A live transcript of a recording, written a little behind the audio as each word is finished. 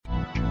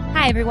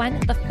Hi, everyone.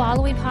 The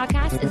following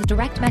podcast is a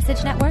Direct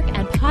Message Network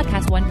and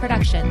Podcast One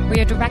production. We're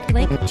your direct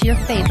link to your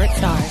favorite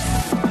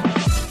stars.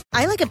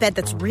 I like a bed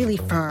that's really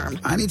firm.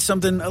 I need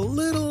something a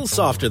little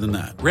softer than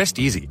that. Rest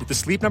easy. With the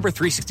Sleep Number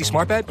 360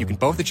 smart bed, you can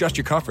both adjust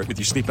your comfort with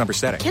your Sleep Number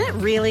setting. Can it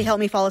really help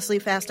me fall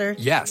asleep faster?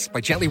 Yes, by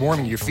gently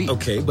warming your feet.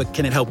 Okay, but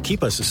can it help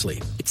keep us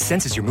asleep? It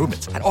senses your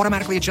movements and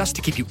automatically adjusts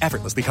to keep you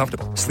effortlessly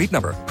comfortable. Sleep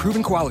Number,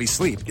 proven quality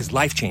sleep is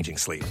life-changing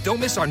sleep. Don't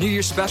miss our New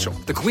Year's special.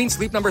 The Queen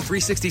Sleep Number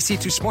 360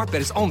 C2 smart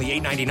bed is only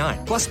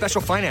 $8.99, plus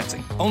special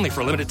financing, only for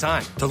a limited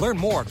time. To learn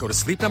more, go to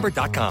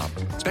sleepnumber.com.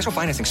 Special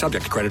financing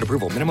subject to credit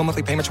approval. Minimum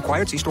monthly payments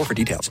required. See store for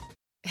details.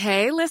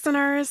 Hey,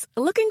 listeners.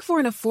 Looking for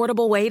an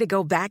affordable way to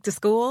go back to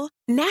school?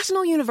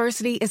 National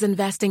University is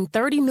investing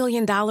 $30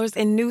 million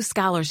in new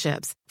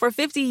scholarships. For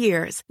 50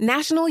 years,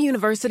 National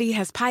University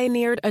has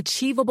pioneered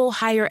achievable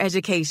higher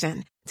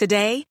education.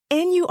 Today,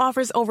 NU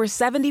offers over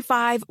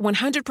 75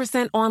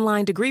 100%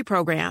 online degree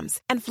programs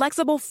and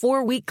flexible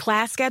 4-week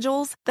class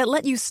schedules that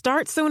let you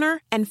start sooner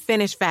and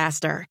finish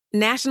faster.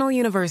 National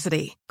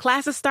University.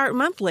 Classes start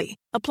monthly.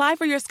 Apply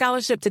for your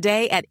scholarship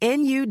today at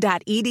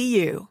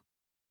nu.edu.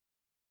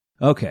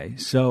 Okay,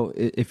 so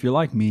if you're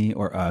like me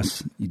or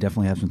us, you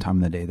definitely have some time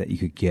in the day that you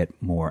could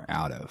get more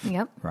out of.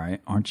 Yep.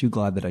 Right? Aren't you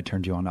glad that I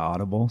turned you on to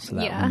Audible so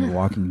that when you're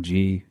walking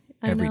G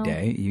every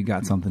day, you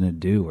got something to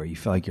do, or you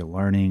feel like you're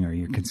learning, or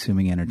you're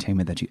consuming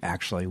entertainment that you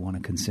actually want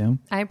to consume?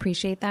 I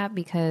appreciate that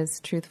because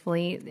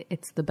truthfully,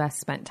 it's the best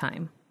spent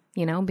time.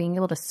 You know, being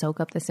able to soak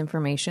up this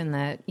information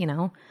that, you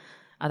know,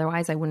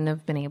 otherwise I wouldn't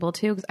have been able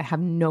to because I have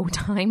no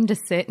time to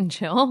sit and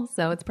chill.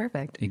 So it's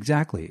perfect.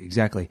 Exactly.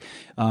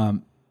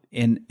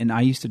 And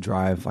I used to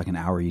drive like an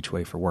hour each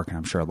way for work, and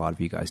I'm sure a lot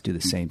of you guys do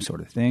the same sort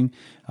of thing.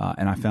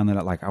 And I found that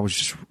I was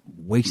just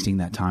wasting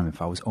that time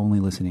if I was only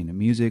listening to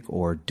music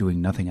or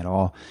doing nothing at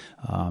all.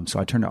 So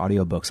I turned to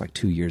audiobooks like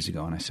 2 years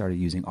ago, and I started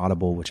using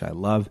Audible, which I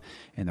love.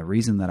 And the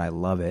reason that I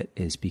love it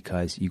is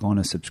because you go on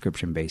a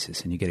subscription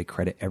basis and you get a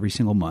credit every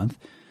single month,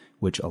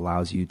 which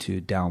allows you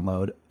to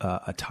download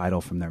a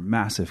title from their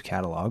massive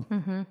catalog.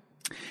 Mm-hmm.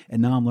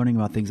 And now I'm learning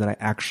about things that I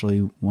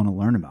actually want to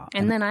learn about.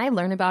 And then I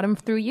learn about them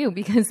through you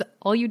because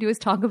all you do is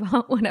talk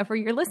about whatever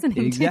you're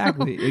listening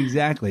to.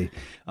 Exactly.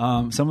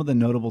 Some of the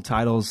notable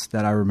titles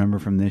that I remember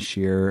from this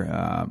year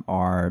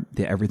are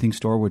The Everything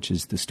Store, which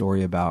is the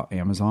story about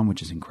Amazon,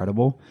 which is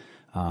incredible.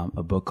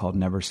 A book called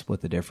Never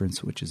Split the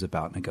Difference, which is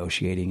about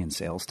negotiating and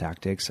sales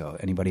tactics. So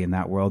anybody in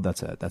that world,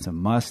 that's a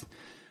must.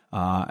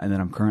 And then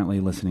I'm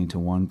currently listening to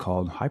one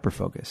called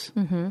Hyperfocus.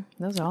 Mm-hmm.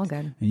 Those are all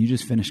good. And you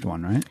just finished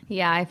one, right?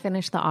 Yeah, I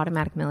finished The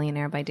Automatic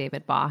Millionaire by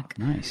David Bach.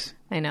 Nice.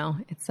 I know.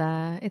 It's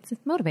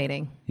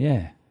motivating.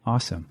 Yeah.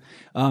 Awesome.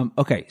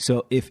 Okay.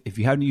 So if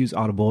you haven't used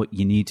Audible,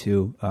 you need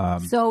to.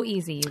 So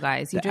easy, you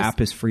guys. The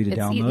app is free to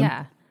download.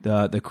 Yeah.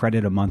 The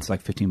credit a month is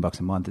like $15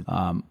 a month.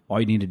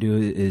 All you need to do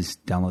is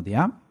download the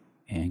app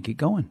and get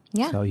going.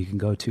 Yeah. So you can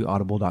go to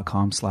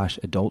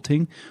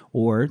audible.com/adulting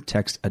or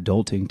text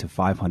adulting to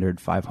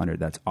 500-500.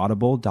 That's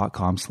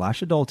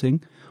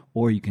audible.com/adulting,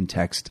 or you can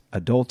text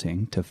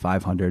adulting to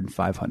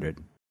 500-500.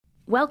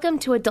 Welcome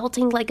to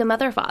Adulting Like a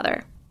Mother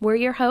Father. We're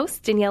your hosts,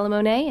 Daniela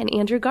Monet and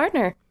Andrew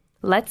Gardner.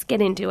 Let's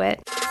get into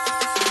it.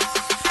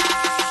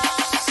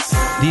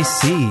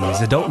 This is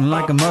Adulting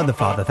Like a Mother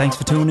Father. Thanks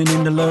for tuning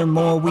in to learn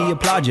more. We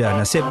applaud ya.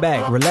 Now sit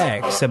back,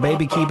 relax. So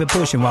baby, keep it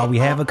pushing while we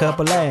have a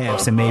couple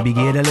laughs and maybe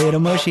get a little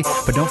mushy.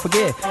 But don't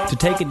forget to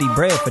take a deep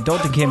breath.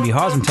 Adulting can be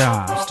hard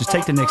sometimes. Just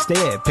take the next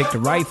step. Pick the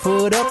right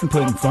foot up and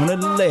put in front of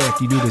the left.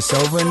 You do this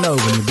over and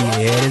over and you'll be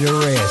ahead of the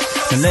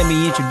rest. Now let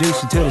me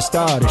introduce you to the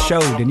star of the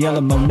show,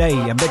 Daniela Monet.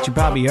 I bet you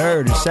probably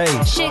heard her say,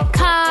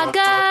 Chicago.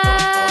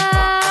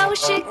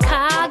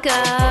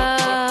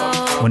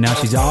 Well, now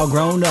she's all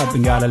grown up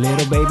and got a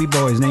little baby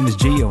boy. His name is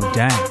Gio.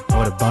 Dang,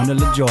 what a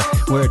bundle of joy.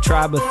 We're a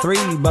tribe of 3,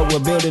 but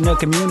we're building a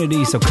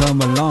community, so come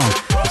along.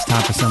 It's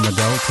time for some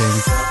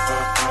adulting.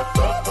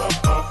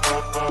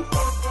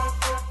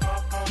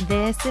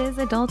 This is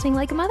Adulting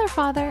Like a Mother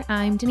Father.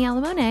 I'm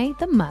Daniela Monet,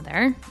 the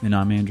mother. And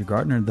I'm Andrew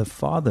Gardner, the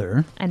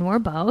father. And we're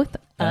both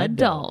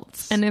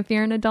adults. And if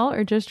you're an adult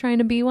or just trying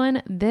to be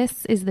one,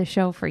 this is the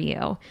show for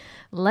you.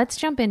 Let's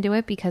jump into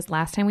it because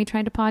last time we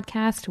tried to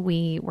podcast,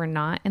 we were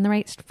not in the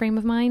right frame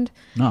of mind.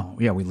 No,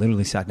 yeah, we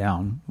literally sat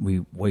down.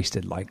 We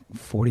wasted like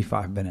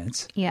 45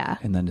 minutes. Yeah.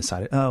 And then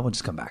decided, we'll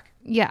just come back.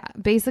 Yeah.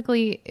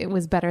 Basically, it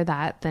was better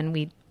that than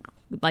we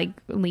like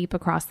leap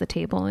across the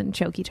table and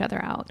choke each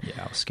other out.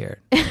 Yeah, I was scared.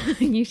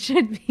 You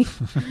should be.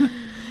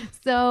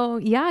 So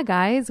yeah,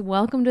 guys,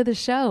 welcome to the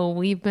show.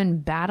 We've been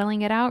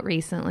battling it out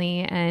recently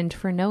and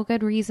for no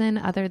good reason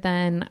other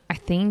than I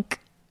think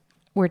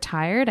we're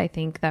tired. I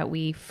think that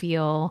we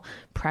feel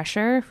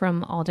pressure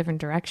from all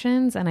different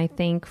directions. And I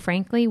think,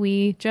 frankly,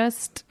 we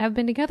just have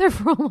been together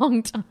for a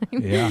long time.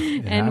 Yeah.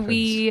 And happens.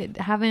 we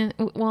haven't,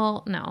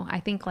 well, no,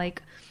 I think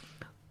like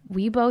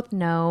we both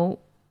know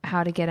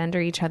how to get under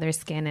each other's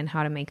skin and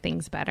how to make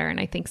things better. And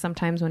I think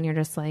sometimes when you're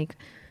just like,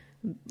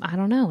 I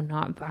don't know,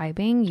 not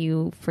vibing,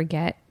 you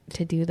forget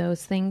to do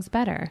those things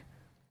better.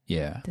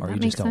 Yeah. Did Or that you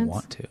make just don't sense?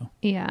 want to.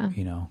 Yeah.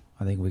 You know,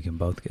 I think we can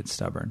both get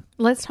stubborn.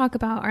 Let's talk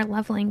about our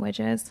love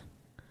languages.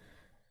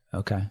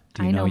 Okay.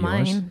 Do you I know yours?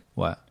 mine.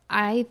 What?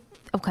 I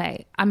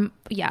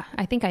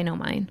think I know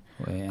mine.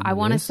 And I it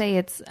want to is? say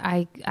it's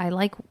I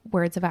like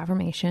words of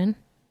affirmation,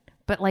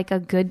 but like a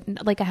good,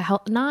 like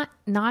not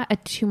a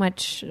too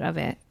much of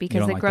it because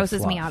don't it like the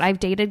grosses me fluff. out. I've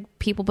dated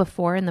people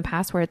before in the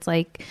past where it's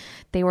like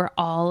they were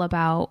all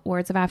about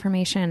words of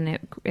affirmation.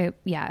 I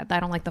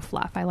don't like the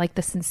fluff. I like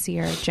the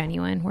sincere,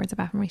 genuine words of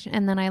affirmation.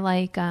 And then I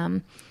like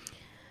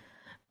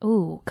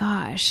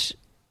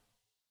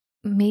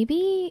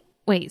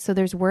so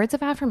there's words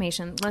of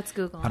affirmation. Let's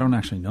Google them. I don't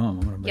actually know them.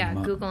 I'm gonna bring them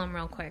up. Google them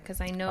real quick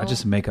because I know. I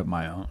just make up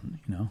my own,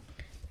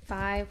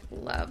 5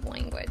 love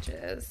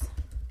languages.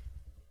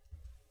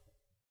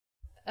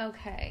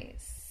 Okay,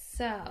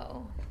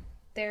 so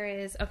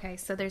there's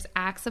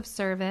acts of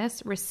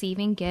service,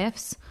 receiving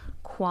gifts,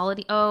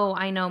 quality. Oh,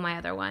 I know my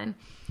other one.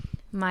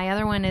 My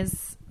other one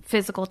is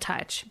physical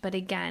touch, but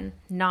again,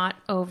 not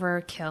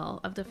overkill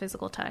of the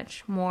physical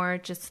touch. More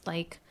just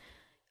like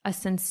a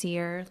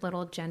sincere,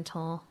 little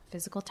gentle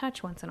physical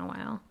touch once in a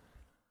while.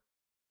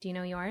 Do you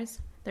know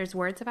yours? There's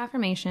words of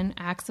affirmation,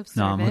 acts of service.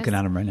 No, I'm looking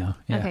at them right now.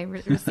 Yeah. Okay,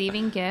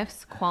 receiving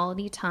gifts,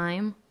 quality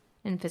time,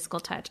 and physical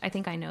touch. I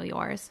think I know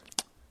yours.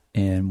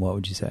 And what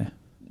would you say?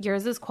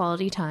 Yours is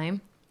quality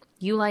time.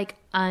 You like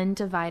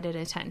undivided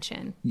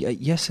attention.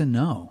 Yes and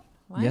no.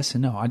 What? Yes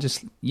and no. I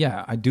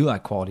do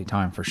like quality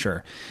time for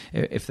sure.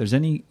 If there's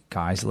any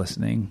guys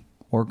listening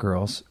or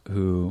girls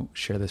who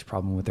share this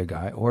problem with their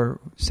guy or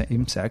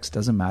same sex,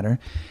 doesn't matter.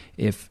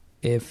 If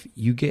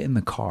you get in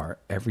the car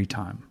every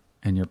time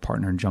and your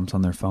partner jumps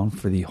on their phone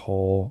for the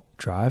whole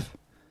drive,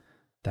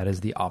 that is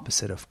the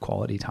opposite of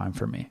quality time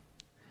for me.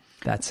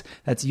 That's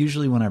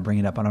usually when I bring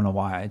it up. I don't know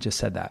why I just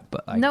said that,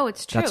 but no,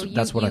 it's true.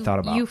 That's what I thought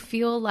about. You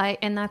feel like,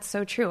 and that's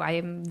so true. I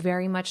am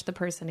very much the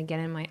person to get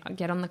in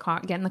the car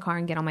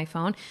and get on my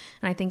phone.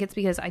 And I think it's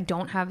because I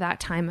don't have that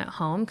time at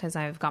home because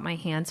I've got my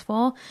hands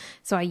full.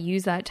 So I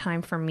use that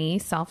time for me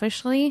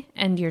selfishly,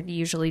 and you're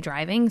usually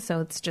driving. So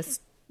it's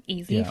just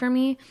easy for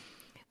me.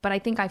 But I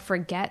think I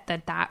forget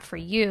that for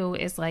you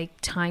is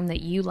like time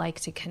that you like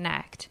to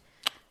connect.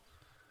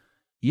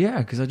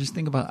 Yeah. Cause I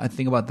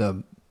think about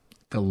the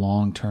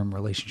long-term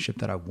relationship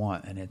that I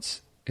want. And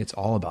it's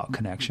all about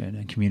connection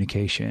and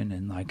communication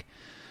and like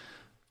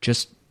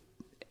just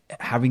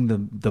having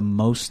the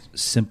most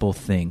simple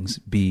things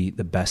be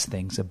the best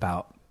things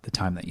about the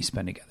time that you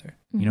spend together.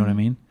 You know what I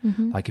mean?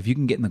 Mm-hmm. Like if you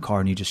can get in the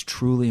car and you just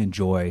truly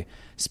enjoy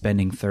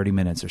spending 30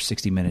 minutes or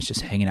 60 minutes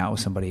just hanging out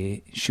with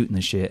somebody, shooting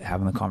the shit,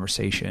 having the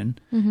conversation,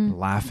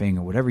 laughing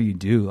or whatever you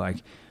do, like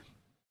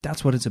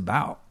that's what it's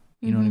about.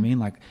 You know what I mean?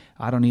 Like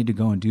I don't need to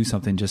go and do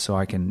something just so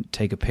I can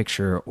take a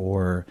picture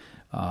or,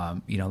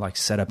 like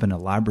set up an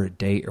elaborate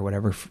date or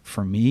whatever.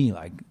 For me,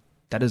 like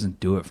that doesn't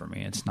do it for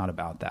me. It's not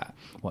about that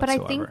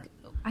whatsoever.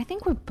 But I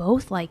think we're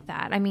both like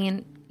that. I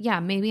mean, yeah,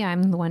 maybe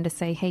I'm the one to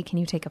say, hey, can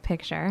you take a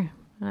picture?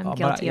 I'm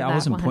guilty of that. I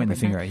wasn't 100%. Pointing the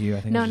finger at you.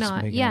 I think no, I was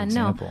just making an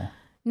example.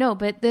 No,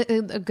 but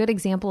a good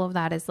example of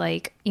that is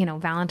like,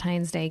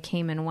 Valentine's Day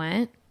came and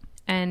went.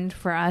 And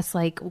for us,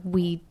 like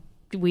we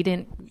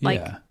didn't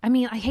like, I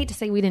mean, I hate to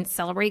say we didn't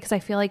celebrate because I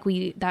feel like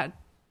that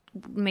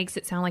makes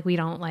it sound like we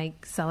don't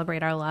like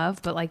celebrate our love,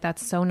 but like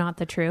that's so not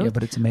the truth. Yeah,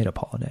 but it's a made up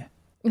holiday.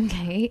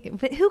 Okay.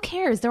 But who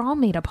cares? They're all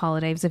made up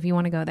holidays if you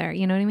want to go there.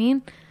 You know what I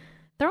mean?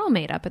 They're all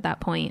made up at that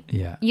point.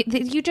 Yeah.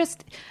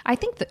 I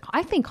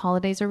think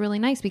holidays are really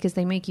nice because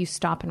they make you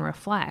stop and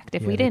reflect.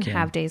 If we didn't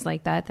have days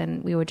like that,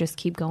 then we would just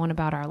keep going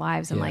about our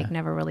lives and like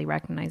never really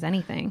recognize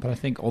anything. But I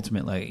think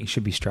ultimately you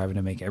should be striving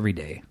to make every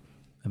day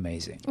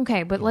amazing.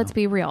 Okay. But let's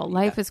be real.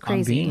 Life is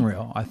crazy. I'm being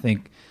real. I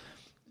think,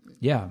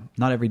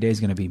 not every day is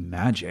going to be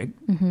magic,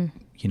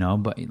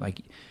 but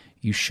like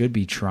you should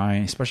be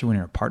trying, especially when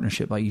you're in a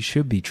partnership, like you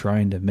should be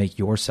trying to make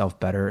yourself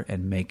better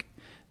and make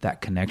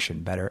that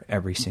connection better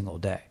every single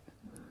day.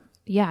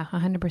 Yeah,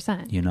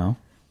 100%.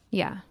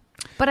 Yeah.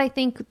 But I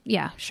think,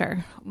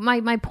 sure.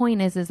 My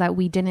point is that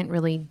we didn't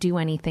really do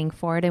anything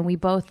for it. And we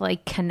both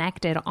like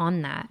connected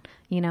on that.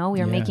 We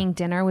were making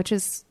dinner, which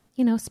is,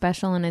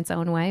 special in its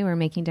own way. We were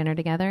making dinner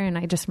together. And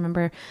I just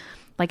remember,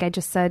 like I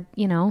just said,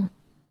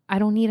 I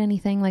don't need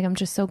anything. Like, I'm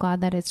just so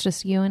glad that it's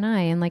just you and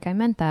I. And like, I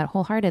meant that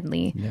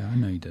wholeheartedly. Yeah, I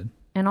know you did.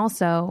 And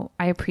also,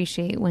 I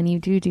appreciate when you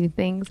do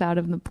things out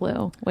of the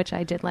blue, which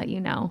I did let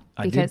you know.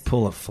 I did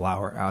pull a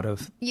flower out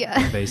of the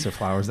vase of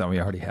flowers that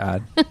we already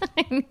had.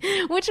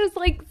 Which was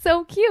like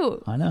so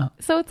cute. I know.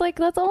 So it's like,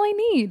 that's all I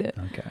need.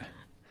 Okay.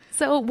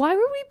 So why were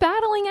we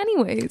battling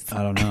anyways?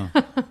 I don't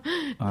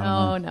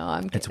know. No,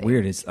 I'm kidding. It's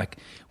weird. It's like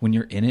when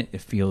you're in it,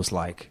 it feels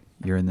like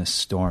you're in this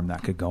storm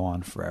that could go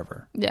on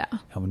forever. Yeah.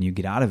 And when you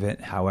get out of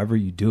it, however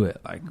you do it,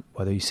 like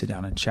whether you sit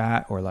down and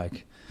chat or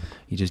like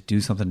you just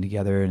do something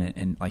together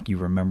and like you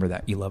remember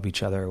that you love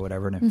each other or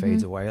whatever and it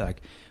fades away.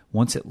 Like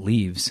once it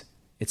leaves,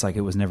 it's like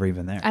it was never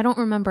even there. I don't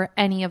remember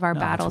any of our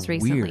battles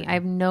recently. Weird. I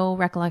have no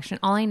recollection.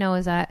 All I know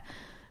is that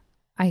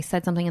I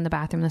said something in the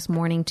bathroom this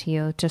morning to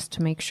you just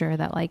to make sure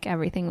that like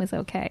everything was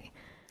okay.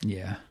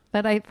 Yeah.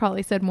 But I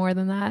probably said more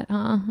than that,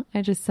 huh?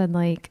 I just said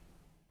like,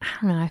 I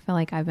don't know. I feel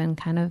like I've been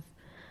kind of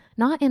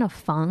not in a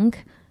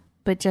funk,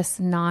 but just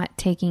not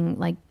taking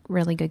like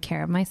really good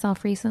care of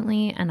myself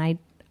recently. And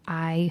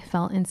I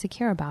felt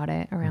insecure about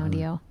it around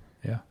you.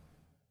 Yeah.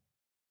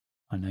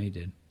 I know you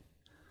did.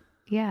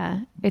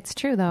 Yeah, it's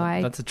true though.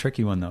 That's a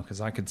tricky one though,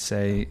 because I could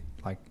say,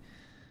 like,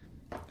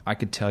 I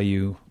could tell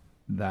you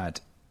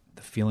that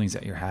the feelings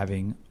that you're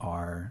having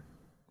are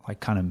like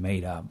kind of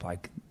made up.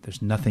 Like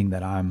there's nothing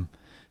that I'm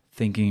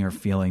thinking or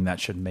feeling that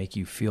should make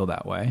you feel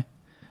that way.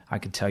 I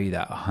could tell you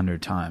that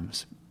 100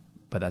 times,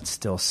 but that's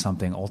still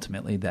something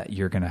ultimately that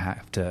you're going to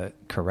have to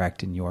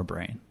correct in your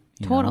brain.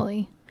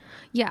 Totally.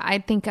 Yeah, I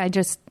think I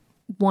just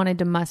wanted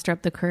to muster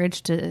up the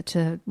courage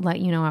to let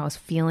you know I was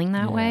feeling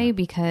that way,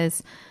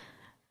 because,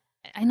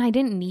 and I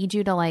didn't need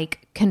you to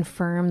like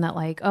confirm that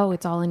like, oh,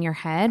 it's all in your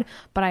head,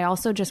 but I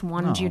also just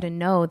wanted you to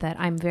know that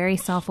I'm very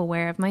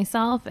self-aware of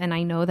myself, and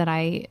I know that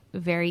I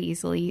very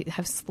easily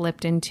have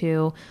slipped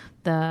into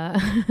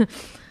the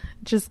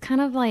just kind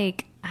of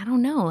like, I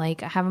don't know,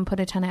 like I haven't put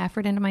a ton of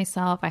effort into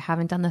myself. I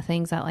haven't done the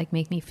things that like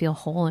make me feel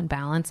whole and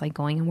balanced, like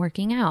going and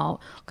working out,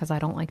 because I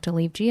don't like to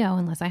leave Gio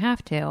unless I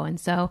have to. And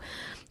so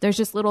there's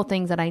just little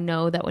things that I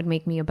know that would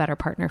make me a better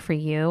partner for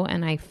you.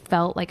 And I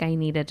felt like I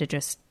needed to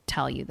just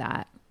tell you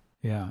that.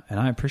 Yeah. And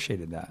I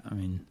appreciated that. I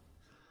mean,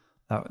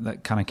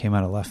 that kind of came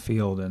out of left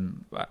field,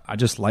 and I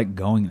just like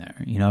going there.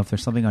 You know, if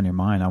there's something on your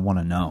mind, I want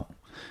to know,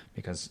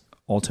 because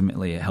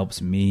ultimately it helps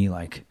me.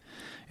 Like,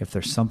 if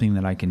there's something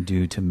that I can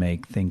do to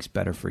make things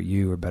better for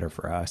you or better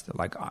for us, that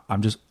like,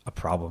 I'm just a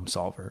problem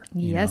solver.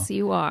 Yes,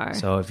 you are.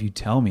 So if you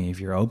tell me, if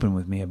you're open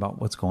with me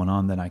about what's going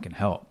on, then I can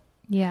help.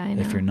 Yeah, I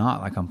know. If you're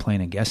not, like I'm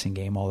playing a guessing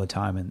game all the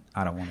time, and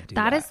I don't want to do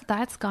that.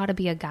 That's got to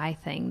be a guy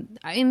thing.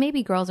 I mean,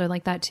 maybe girls are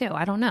like that too.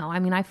 I don't know. I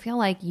mean, I feel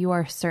like you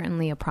are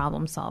certainly a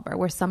problem solver,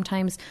 where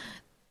sometimes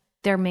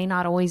there may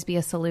not always be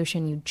a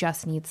solution. You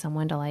just need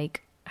someone to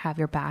like have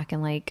your back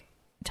and like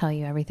tell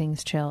you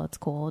everything's chill, it's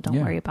cool, don't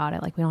worry about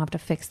it. Like, we don't have to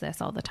fix this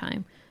all the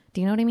time.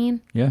 Do you know what I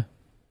mean? Yeah.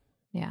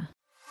 Yeah.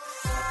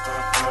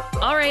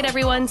 All right,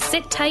 everyone,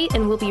 sit tight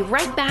and we'll be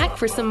right back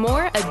for some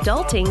more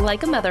Adulting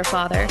Like a Mother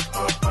Father.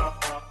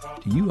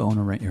 Do you own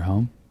or rent your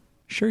home?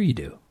 Sure you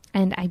do.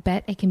 And I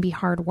bet it can be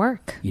hard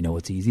work. You know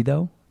what's easy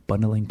though?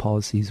 Bundling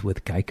policies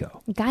with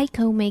Geico.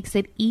 Geico makes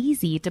it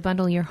easy to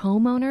bundle your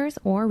homeowners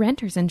or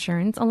renters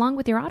insurance along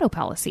with your auto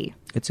policy.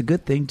 It's a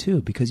good thing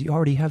too, because you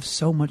already have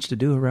so much to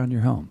do around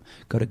your home.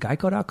 Go to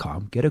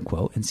geico.com, get a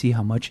quote, and see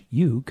how much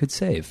you could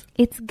save.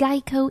 It's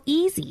Geico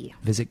easy.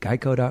 Visit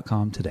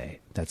geico.com today.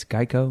 That's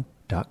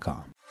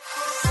geico.com.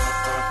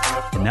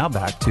 And now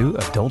back to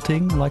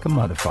Adulting Like a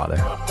Mother Father.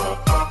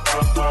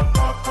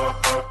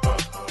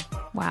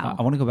 Wow.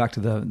 I want to go back to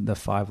the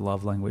 5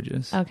 love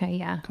languages. Okay,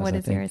 yeah. What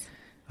is yours?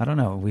 I don't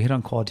know. We hit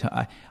on quality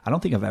time. I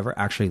don't think I've ever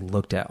actually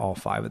looked at all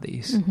 5 of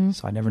these,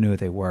 so I never knew what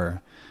they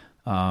were.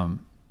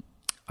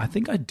 I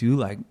think I do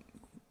like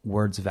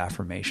words of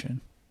affirmation.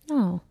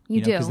 Oh,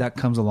 you do? Because that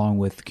comes along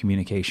with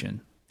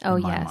communication. Oh,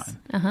 in my yes.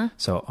 mind.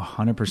 So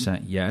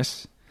 100%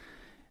 yes.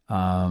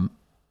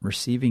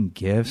 Receiving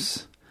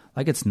gifts,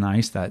 like it's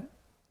nice that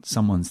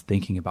someone's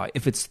thinking about it.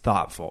 If it's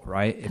thoughtful,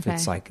 right? If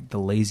it's like the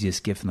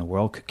laziest gift in the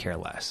world, could care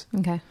less.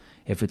 Okay.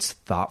 If it's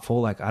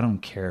thoughtful, like I don't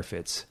care if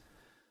it's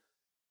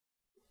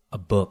a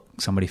book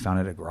somebody found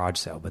at a garage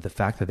sale, but the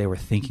fact that they were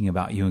thinking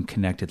about you and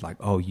connected, like,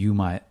 oh, you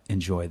might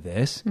enjoy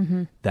this,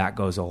 that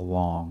goes a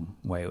long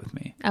way with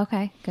me.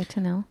 Okay, good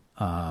to know.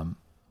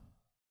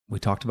 We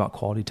talked about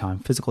quality time,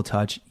 physical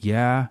touch.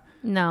 Yeah.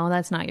 No,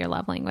 that's not your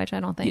love language,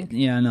 I don't think.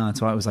 Yeah, no,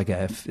 that's why it was like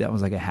a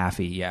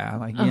halfy. Yeah.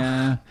 Like,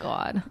 yeah.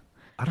 God.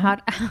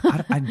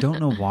 I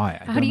don't know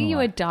why. How do you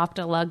adopt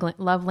a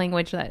love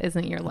language that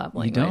isn't your love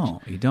language?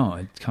 You don't.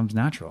 It comes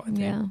natural, I think.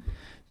 Yeah.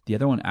 The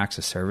other one, acts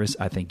of service,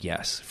 I think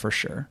yes, for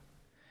sure.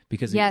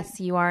 Because yes,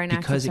 you are an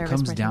acts of service because it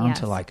comes down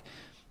to like,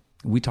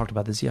 we talked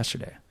about this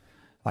yesterday.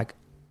 Like,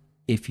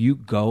 if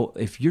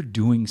you're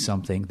doing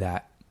something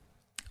that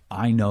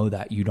I know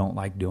that you don't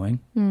like doing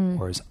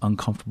or is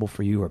uncomfortable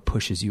for you or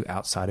pushes you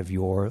outside of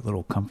your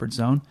little comfort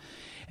zone,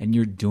 and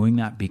you're doing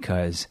that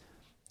because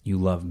you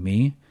love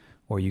me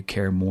or you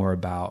care more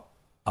about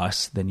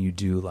us than you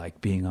do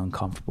like being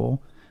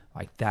uncomfortable,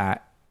 like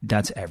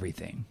that's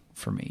everything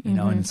for me, you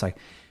know? And it's like,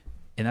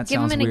 and that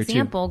sounds weird too. Give him an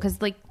example,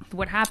 because like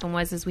what happened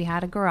was we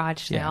had a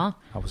garage sale. Yeah,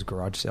 I was a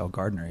garage sale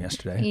gardener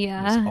yesterday.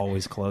 Yeah. It's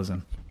always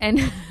closing. And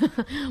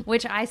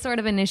which I sort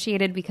of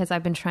initiated because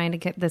I've been trying to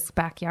get this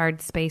backyard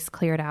space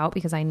cleared out,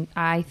 because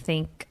I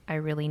think I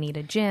really need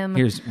a gym.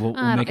 We'll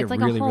make it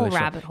like really, a whole really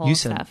rabbit hole. You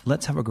said, stuff.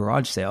 Let's have a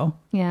garage sale.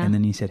 Yeah. And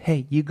then you said,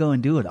 hey, you go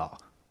and do it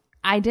all.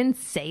 I didn't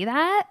say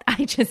that.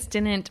 I just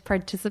didn't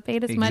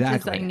participate as much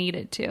as I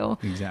needed to.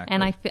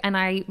 Exactly. And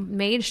I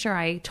made sure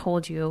I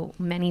told you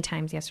many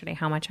times yesterday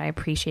how much I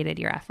appreciated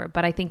your effort.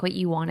 But I think what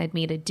you wanted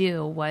me to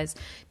do was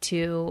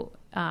to,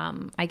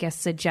 I guess,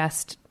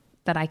 suggest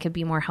that I could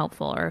be more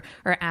helpful or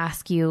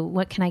ask you,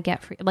 what can I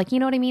get for you? Like, you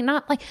know what I mean?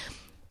 Not like,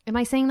 am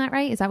I saying that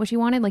right? Is that what you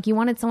wanted? Like, you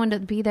wanted someone to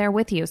be there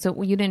with you,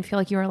 so you didn't feel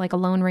like you were like a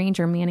lone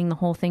ranger manning the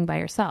whole thing by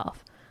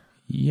yourself.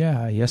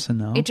 Yeah, yes and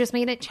no. It just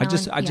made it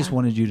challenging. I just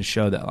wanted you to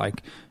show that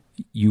like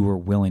you were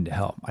willing to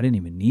help. I didn't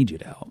even need you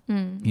to help.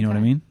 You know what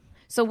I mean?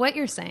 So what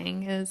you're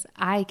saying is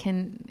I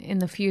can in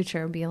the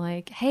future be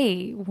like,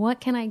 hey,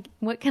 what can I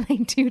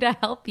do to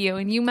help you?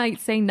 And you might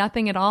say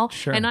nothing at all.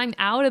 Sure. And I'm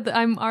out of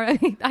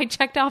I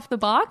checked off the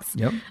box.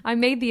 Yep. I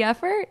made the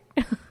effort.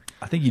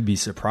 I think you'd be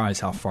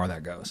surprised how far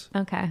that goes.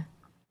 Okay.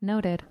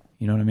 Noted.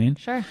 You know what I mean?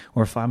 Sure.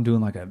 Or if I'm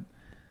doing like a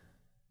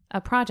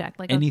project,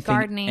 like a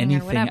gardening or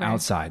anything whatever.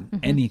 outside,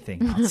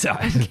 anything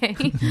outside.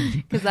 Okay.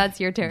 Because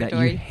that's your territory.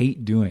 That you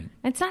hate doing.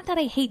 It's not that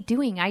I hate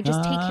doing. I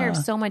just take care of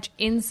so much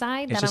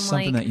inside It's that just I'm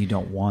something like, that you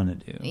don't want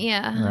to do.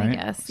 Yeah, right? I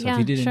guess. So Yeah,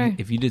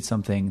 if you did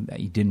something that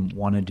you didn't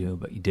want to do,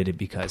 but you did it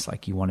because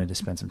like you wanted to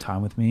spend some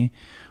time with me,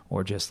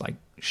 or just like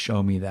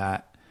show me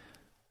that,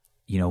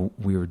 you know,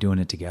 we were doing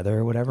it together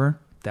or whatever,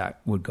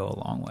 that would go a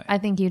long way. I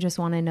think you just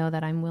want to know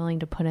that I'm willing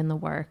to put in the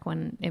work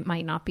when it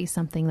might not be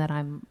something that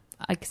I'm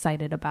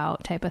excited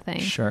about, type of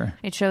thing. Sure.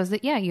 It shows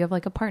that, yeah, you have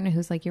like a partner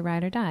who's like your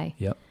ride or die.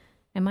 Yep.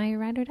 Am I your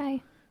ride or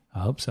die? I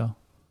hope so.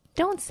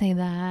 Don't say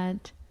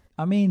that.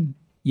 I mean,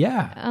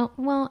 yeah. Oh,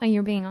 well,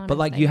 you're being honest. But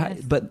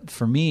like but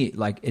for me,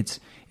 like it's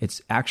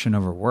action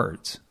over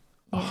words,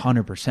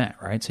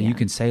 100%, right? So you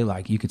can say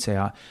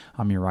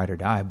I'm your ride or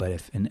die, but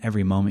if in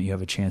every moment you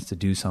have a chance to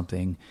do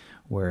something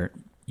where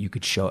you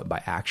could show it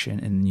by action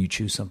and you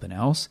choose something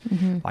else,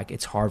 like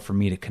it's hard for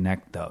me to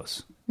connect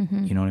those.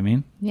 You know what I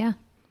mean? Yeah.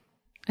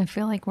 I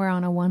feel like we're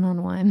on a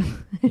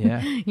one-on-one.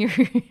 Yeah.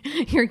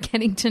 You're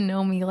getting to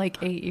know me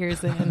like 8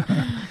 years in.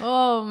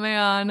 Oh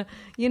man.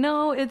 You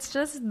know, it's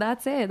just,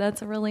 that's it.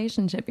 That's a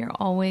relationship. You're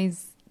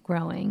always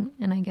growing.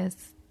 And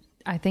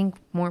I think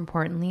more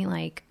importantly,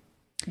 like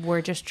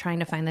we're just trying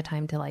to find the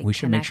time to like, we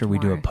should make sure we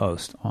do a more.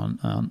 post on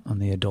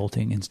the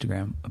adulting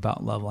Instagram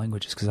about love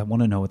languages. 'Cause I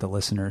want to know what the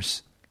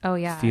listeners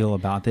feel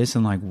about this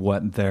and like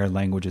what their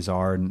languages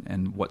are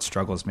and what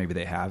struggles maybe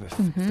they have if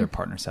their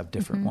partners have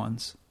different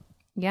ones.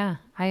 Yeah,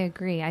 I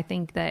agree. I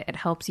think that it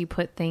helps you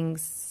put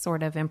things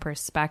sort of in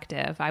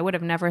perspective. I would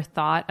have never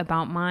thought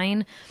about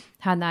mine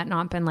had that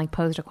not been like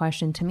posed a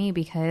question to me,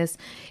 because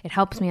it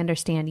helps me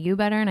understand you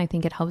better. And I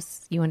think it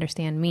helps you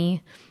understand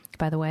me.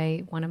 By the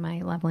way, one of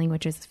my love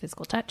languages is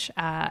physical touch.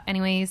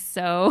 Anyways,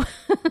 so.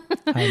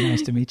 Hi,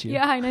 nice to meet you.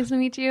 Yeah, hi, nice to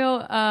meet you.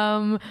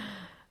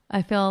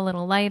 I feel a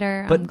little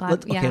lighter. But I'm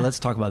glad. let's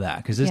talk about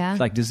that. Because this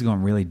is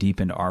going really deep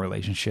into our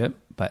relationship,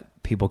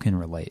 but people can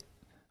relate,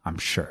 I'm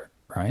sure.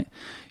 Right?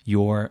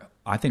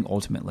 I think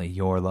ultimately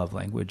your love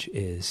language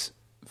is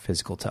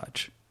physical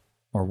touch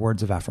or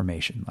words of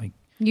affirmation. Like,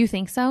 you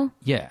think so?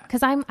 Yeah.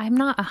 Because I'm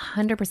not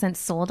 100%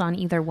 sold on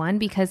either one,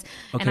 because,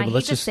 and I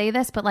hate to say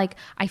this, but like,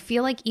 I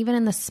feel like even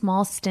in the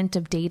small stint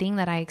of dating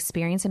that I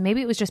experienced, and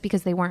maybe it was just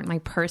because they weren't my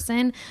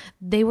person,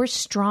 they were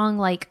strong,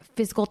 like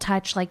physical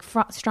touch, like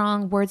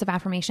strong words of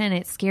affirmation, and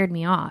it scared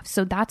me off.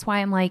 So that's why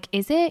I'm like,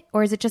 is it,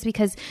 or is it just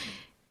because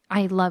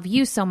I love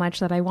you so much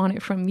that I want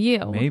it from you?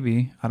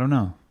 Maybe. I don't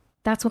know.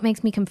 That's what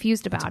makes me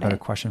confused about it. That's a better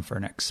question for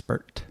an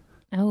expert.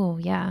 Oh,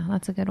 yeah.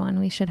 That's a good one.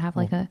 We should have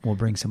we'll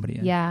bring somebody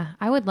in. Yeah.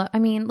 I would love,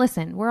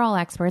 listen, we're all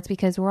experts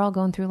because we're all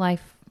going through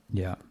life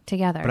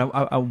together. But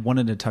I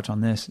wanted to touch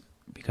on this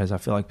because I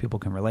feel like people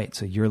can relate.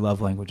 So your love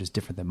language is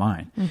different than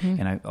mine.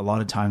 And a lot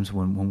of times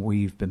when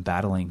we've been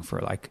battling for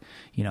like,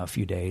 you know, a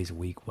few days, a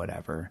week,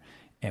 whatever,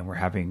 and we're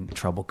having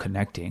trouble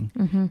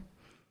connecting,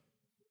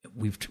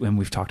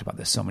 we've talked about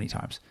this so many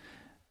times.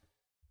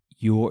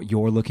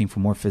 You're looking for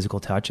more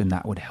physical touch, and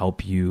that would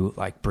help you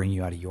like bring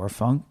you out of your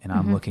funk. And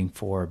I'm looking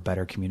for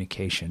better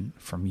communication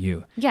from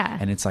you. Yeah.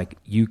 And it's like,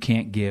 you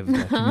can't give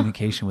the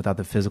communication without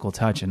the physical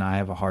touch. And I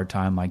have a hard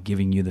time like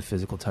giving you the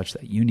physical touch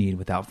that you need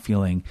without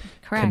feeling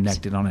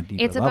connected on a deeper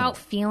level. It's about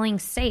feeling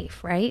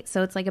safe, right?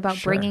 So it's like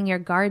about bringing your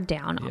guard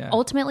down. Yeah.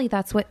 Ultimately,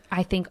 that's what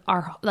I think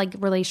our like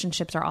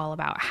relationships are all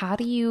about. How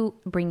do you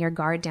bring your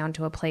guard down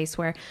to a place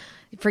where,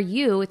 for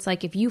you, it's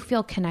like if you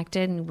feel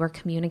connected and we're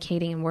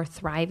communicating and we're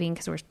thriving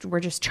because we're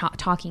just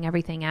talking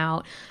everything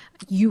out,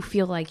 you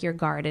feel like your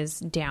guard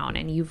is down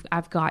and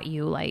I've got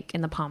you like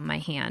in the palm of my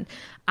hand.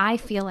 I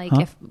feel like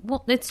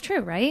it's true,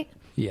 right?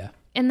 Yeah.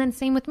 And then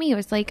same with me. It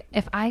was like,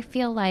 if I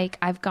feel like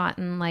I've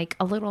gotten like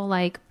a little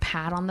like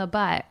pat on the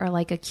butt or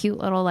like a cute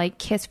little like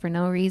kiss for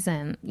no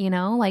reason, you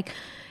know, like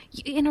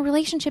in a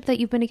relationship that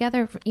you've been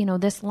together, you know,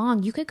 this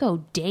long, you could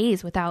go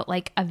days without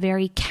like a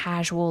very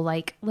casual,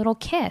 like little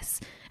kiss.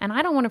 And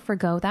I don't want to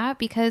forgo that,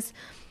 because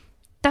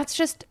that's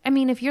just,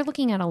 if you're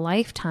looking at a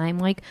lifetime,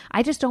 like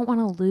I just don't want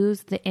to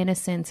lose the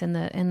innocence in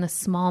the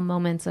small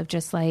moments of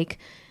just like,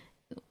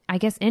 I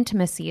guess,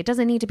 intimacy. It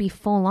doesn't need to be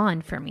full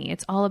on for me.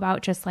 It's all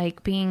about just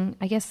like being,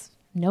 I guess,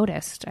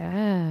 noticed.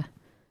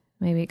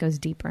 Maybe it goes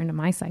deeper into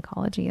my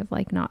psychology of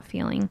like not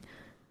feeling,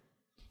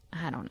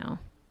 I don't know.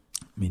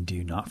 Do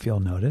you not feel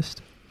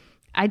noticed?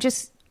 I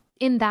just,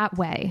 in that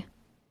way.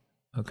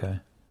 Okay.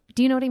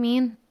 Do you know what I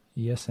mean?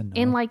 Yes and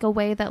no. In like a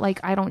way that like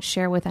I don't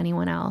share with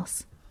anyone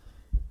else.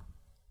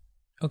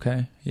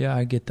 Okay. Yeah,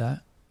 I get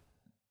that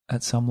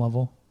at some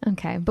level.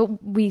 Okay.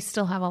 But we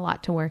still have a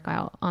lot to work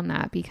out on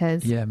that,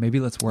 because... Yeah, maybe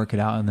let's work it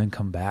out and then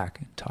come back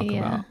and talk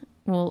about...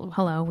 Well,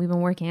 hello, we've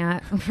been working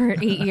at for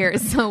 8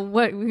 years. So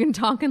what, we can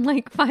talk in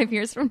like 5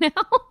 years from now?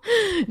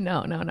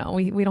 No.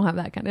 We don't have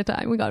that kind of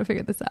time. We got to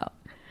figure this out.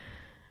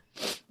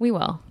 We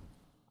will.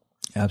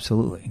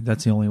 Absolutely.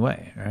 That's the only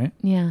way, right?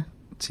 Yeah.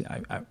 See,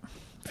 I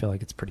feel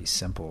like it's pretty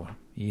simple.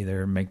 You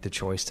either make the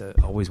choice to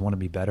always want to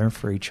be better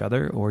for each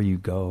other, or you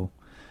go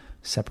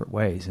separate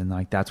ways. And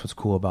like, that's what's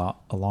cool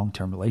about a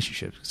long-term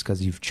relationship, is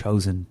because you've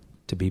chosen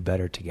to be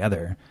better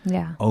together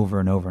over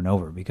and over and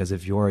over. Because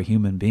if you're a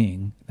human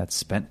being that's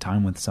spent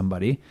time with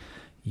somebody,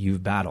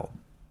 you've battled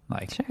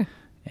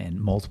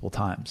and multiple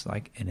times.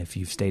 Like, and if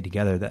you've stayed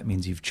together, that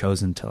means you've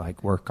chosen to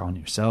like work on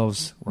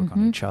yourselves, work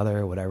on each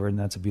other, whatever. And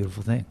that's a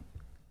beautiful thing.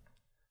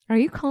 Are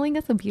you calling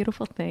us a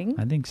beautiful thing?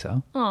 I think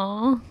so.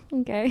 Oh,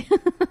 okay.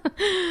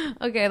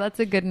 Okay,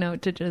 that's a good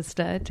note to just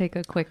take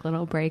a quick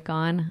little break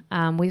on.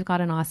 We've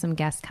got an awesome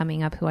guest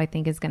coming up who I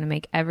think is going to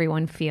make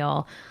everyone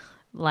feel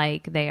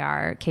like they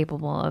are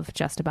capable of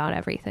just about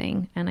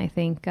everything. And I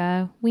think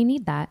we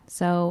need that.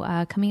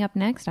 So coming up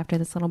next after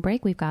this little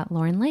break, we've got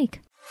Lauren Lake.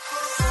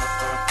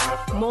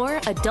 More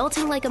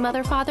Adulting Like a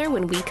Mother Father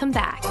when we come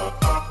back.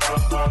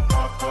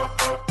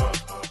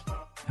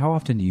 How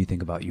often do you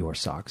think about your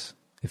socks?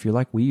 If you're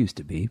like we used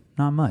to be,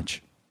 not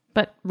much.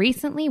 But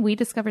recently we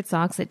discovered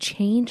socks that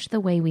changed the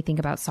way we think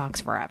about socks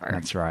forever.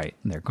 That's right.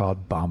 They're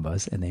called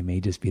Bombas, and they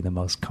may just be the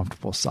most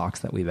comfortable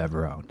socks that we've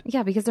ever owned.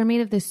 Yeah, because they're made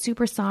of this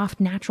super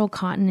soft, natural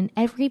cotton, and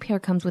every pair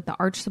comes with the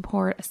arch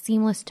support, a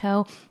seamless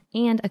toe,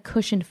 and a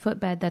cushioned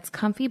footbed that's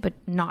comfy but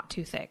not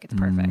too thick. It's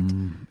perfect.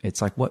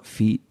 It's like what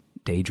feet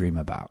daydream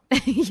about.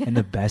 And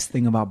the best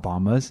thing about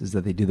Bombas is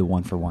that they do the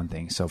one-for-one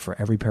thing. So for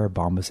every pair of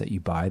Bombas that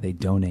you buy, they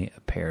donate a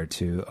pair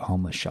to a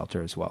homeless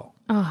shelter as well.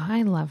 Oh,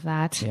 I love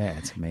that. Yeah,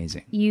 it's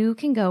amazing. You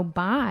can go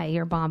buy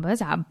your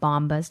Bombas at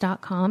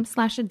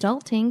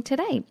bombas.com/adulting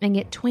today and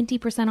get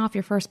 20% off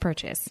your first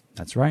purchase.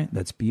 That's right.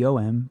 That's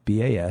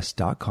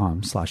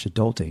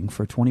bombas.com/adulting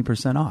for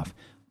 20% off.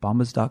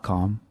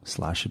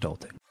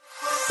 bombas.com/adulting.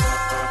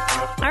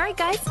 All right,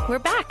 guys, we're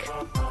back.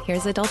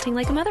 Here's Adulting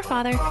Like a Mother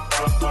Father.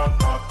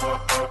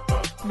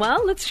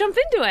 Well, let's jump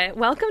into it.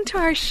 Welcome to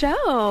our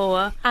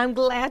show. I'm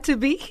glad to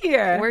be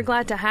here. We're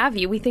glad to have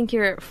you. We think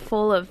you're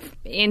full of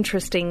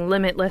interesting,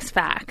 limitless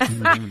facts.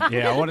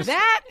 Yeah, I want to.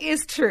 That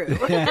is true.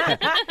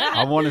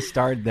 I want to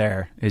start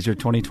there. Is your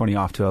 2020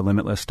 off to a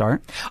limitless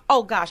start?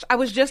 Oh, gosh. I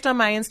was just on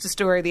my Insta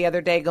story the other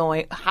day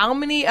going, how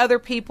many other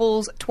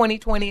people's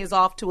 2020 is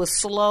off to a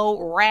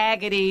slow,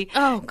 raggedy,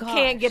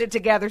 can't get it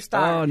together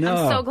start? Oh, no.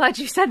 I'm so glad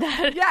you said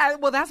that. Yeah,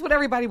 well, that's what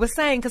everybody was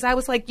saying, because I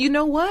was like, you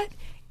know what?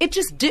 It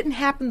just didn't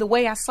happen the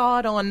way I saw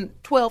it on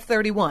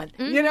 12/31.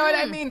 You know what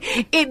I mean?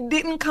 It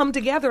didn't come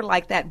together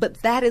like that.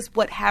 But that is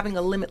what having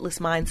a limitless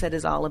mindset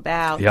is all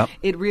about. Yep.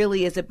 It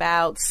really is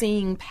about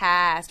seeing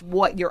past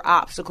what your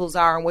obstacles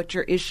are and what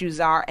your issues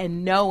are,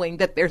 and knowing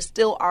that there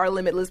still are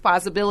limitless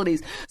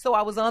possibilities. So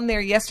I was on there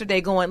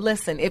yesterday going,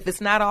 listen, if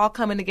it's not all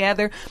coming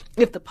together,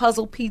 if the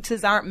puzzle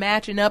pieces aren't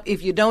matching up,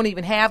 if you don't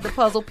even have the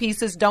puzzle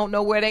pieces, don't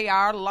know where they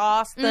are,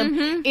 lost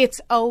them,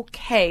 it's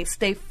okay.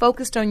 Stay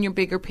focused on your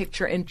bigger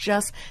picture and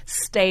just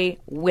stay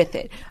with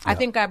it. I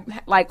think I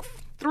like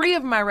 3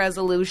 of my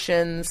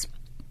resolutions.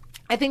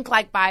 I think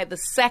like by the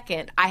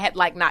second I had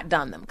like not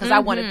done them because I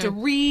wanted to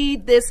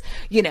read this,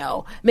 you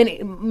know,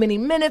 many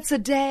minutes a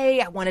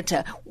day. I wanted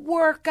to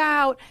work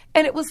out.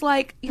 And it was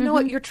like, you know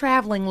what? You're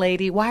traveling,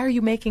 lady. Why are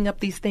you making up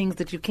these things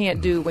that you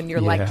can't do when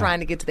you're like trying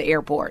to get to the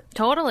airport?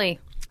 Totally.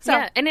 So,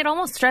 yeah, and it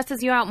almost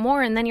stresses you out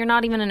more, and then you're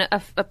not even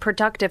a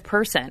productive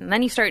person. And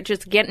then you start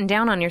just getting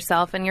down on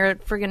yourself, and you're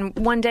friggin'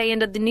 one day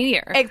into the new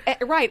year.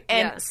 Right,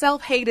 and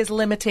self-hate is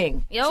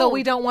limiting, so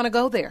we don't want to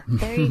go there.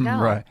 There you go.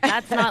 Right.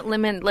 That's not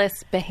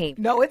limitless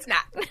behavior. No, it's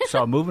not.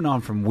 So moving on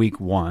from week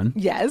 1.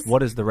 Yes. What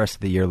does the rest of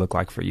the year look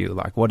like for you?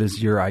 Like, what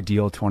does your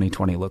ideal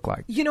 2020 look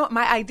like? You know,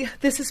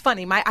 this is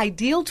funny. My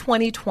ideal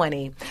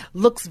 2020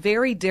 looks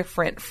very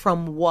different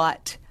from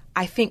what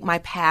I think my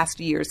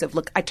past years have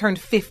looked. I turned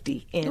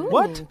 50 in.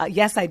 What?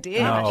 Yes, I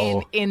did.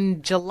 No.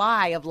 In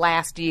July of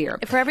last year.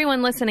 For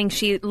everyone listening,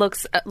 she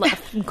looks fabulous.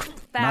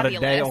 Not a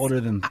day older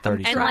than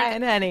 30. And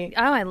trying, honey.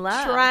 Oh, I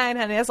love. Trying,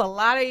 honey. That's a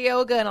lot of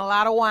yoga and a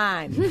lot of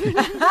wine. Those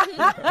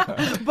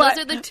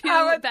are the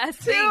two best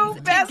things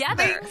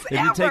together. If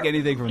you take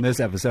anything from this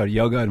episode,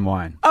 yoga and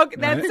wine. Okay,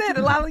 that's it.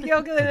 A lot of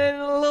yoga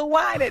and a little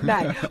wine at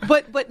night.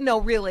 But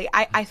no, really,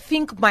 I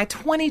think my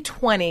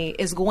 2020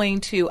 is going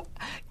to, you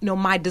know,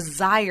 my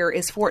desire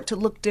is for it to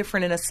look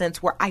different in a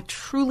sense where I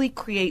truly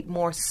create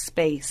more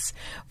space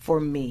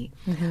for me,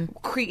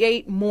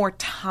 create more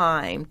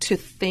time to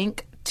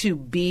think, to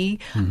be.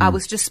 I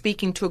was just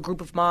speaking to a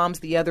group of moms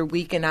the other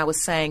week, and I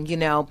was saying, you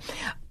know,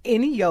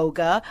 in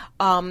yoga,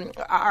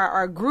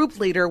 our group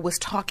leader was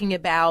talking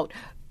about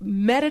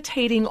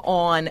meditating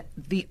on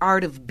the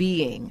art of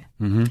being.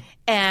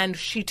 And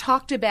she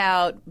talked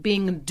about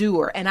being a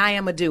doer, and I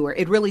am a doer.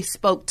 It really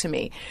spoke to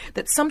me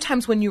that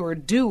sometimes when you're a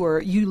doer,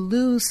 you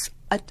lose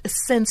a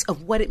sense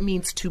of what it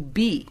means to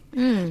be.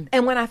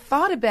 And when I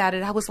thought about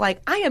it, I was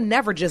like, I am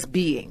never just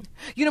being,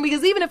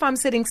 because even if I'm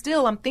sitting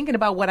still, I'm thinking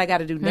about what I got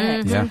to do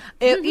next. Yeah.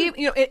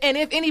 And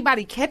if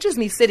anybody catches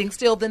me sitting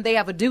still, then they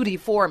have a duty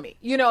for me.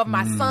 If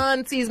my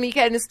son sees me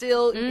catching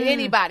still,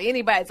 anybody,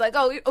 it's like,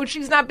 oh,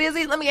 she's not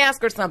busy. Let me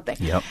ask her something.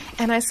 Yep.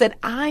 And I said,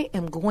 I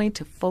am going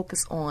to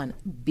focus on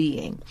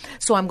being.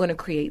 So I'm going to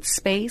create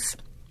space.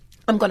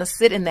 I'm going to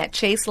sit in that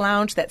Chase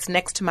lounge that's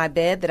next to my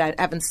bed that I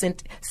haven't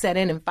sat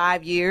in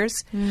 5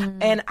 years.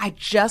 And I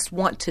just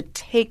want to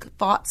take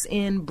thoughts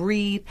in,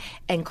 breathe,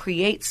 and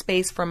create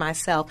space for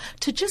myself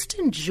to just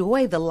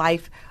enjoy the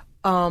life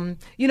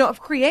I've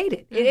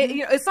created.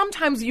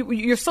 Sometimes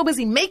you're so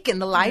busy making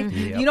the life,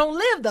 you don't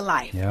live the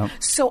life. Yep.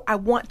 So I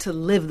want to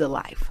live the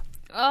life.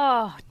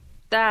 Oh,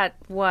 that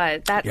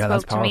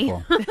spoke to me.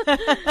 Wow.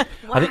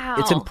 I think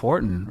it's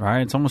important,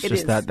 right? It's almost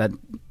just that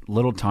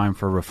little time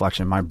for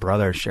reflection. My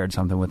brother shared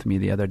something with me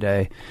the other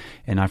day,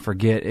 and I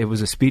forget, it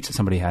was a speech that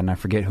somebody had, and I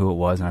forget who it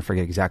was, and I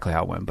forget exactly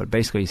how it went. But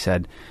basically he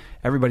said,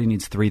 everybody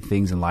needs 3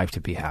 things in life to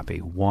be happy.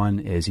 1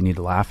 is you need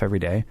to laugh every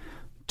day.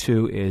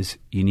 2 is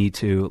you need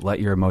to let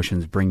your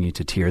emotions bring you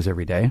to tears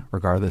every day,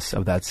 regardless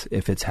of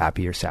if it's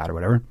happy or sad or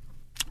whatever.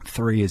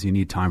 3 is you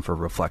need time for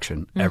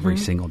reflection every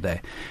single day.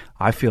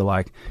 I feel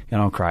like I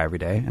don't cry every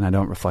day and I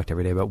don't reflect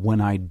every day, but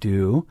when I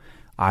do,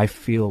 I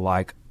feel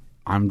like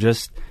I'm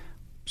just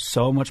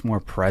so much more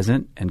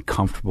present and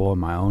comfortable in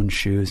my own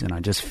shoes, and I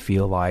just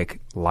feel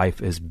like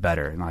life is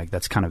better. And like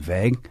that's kind of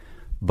vague,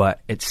 but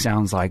it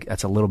sounds like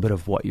that's a little bit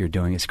of what you're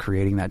doing, is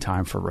creating that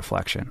time for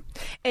reflection.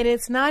 And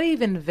it's not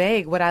even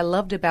vague. What I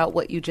loved about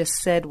what you just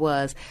said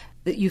was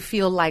that you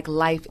feel like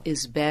life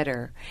is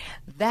better.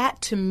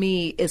 That to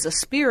me is a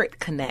spirit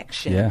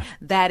connection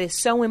that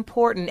is so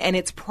important, and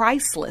it's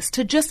priceless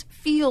to just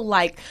feel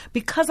like,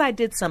 because I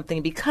did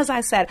something, because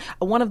I said,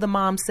 one of the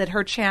moms said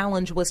her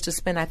challenge was to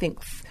spend, I think,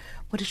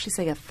 what did she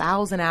say,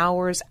 1,000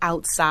 hours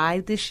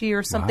outside this year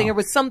or something? Wow. It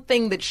was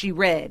something that she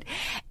read.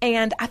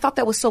 And I thought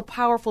that was so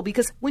powerful,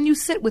 because when you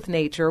sit with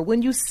nature,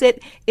 when you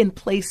sit in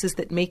places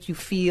that make you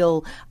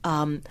feel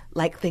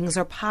like things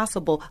are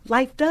possible,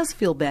 life does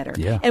feel better.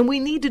 Yeah. And we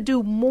need to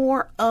do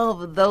more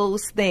of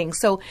those things.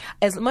 So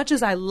as much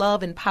as I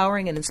love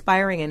empowering and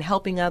inspiring and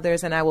helping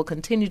others, and I will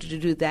continue to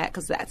do that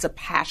because that's a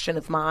passion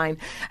of mine,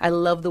 I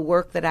love the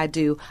work that I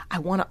do, I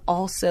want to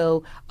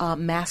also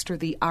master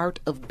the art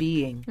of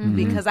being.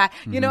 Because I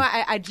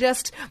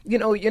just,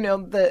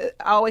 I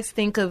always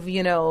think of,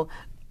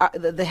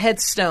 the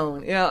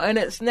headstone, and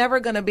it's never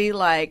going to be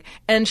like,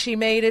 and she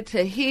made it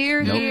to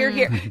here,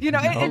 here.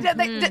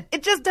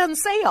 It just doesn't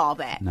say all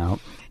that. No.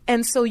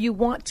 And so you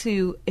want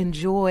to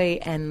enjoy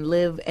and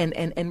live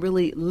and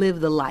really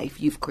live the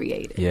life you've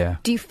created. Yeah.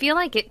 Do you feel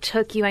like it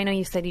took you, I know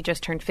you said you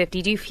just turned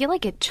 50, do you feel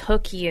like it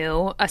took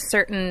you a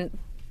certain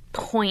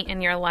point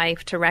in your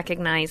life to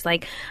recognize,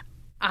 like,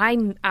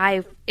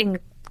 I've in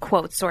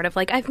quotes, sort of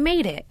like, I've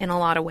made it in a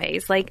lot of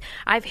ways. Like,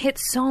 I've hit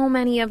so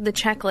many of the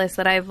checklists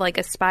that I've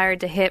aspired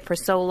to hit for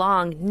so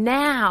long.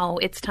 Now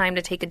it's time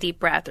to take a deep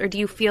breath. Or do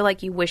you feel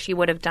like you wish you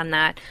would have done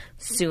that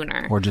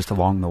sooner? Or just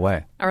along the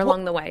way? Or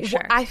along the way,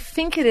 sure. Well, I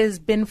think it has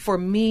been, for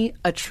me,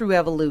 a true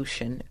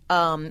evolution.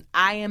 I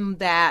am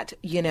that,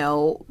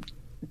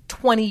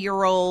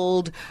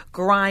 20-year-old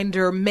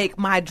grinder, make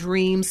my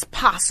dreams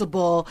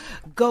possible,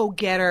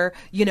 go-getter,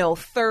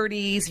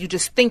 30s, you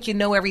just think you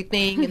know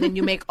everything, and then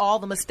you make all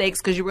the mistakes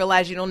because you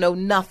realize you don't know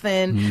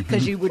nothing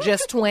because you were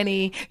just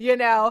 20,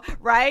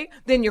 right?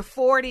 Then your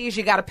 40s,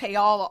 you got to pay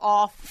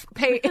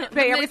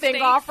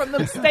everything off from the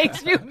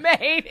mistakes you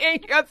made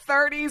in your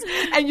 30s,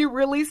 and you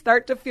really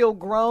start to feel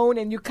grown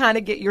and you kind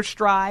of get your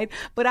stride.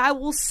 But I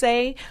will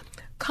say,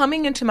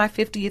 coming into my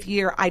 50th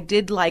year, I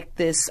did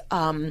this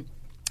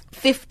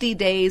 50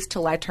 days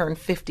till I turned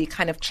 50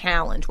 kind of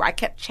challenge, where I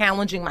kept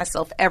challenging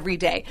myself every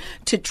day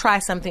to try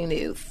something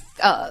new,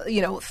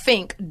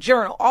 think,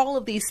 journal, all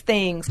of these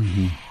things.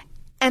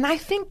 And I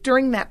think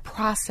during that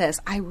process,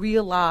 I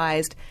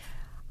realized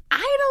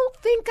I don't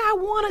think I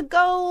want to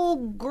go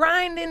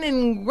grinding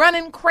and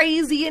running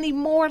crazy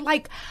anymore.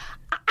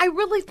 I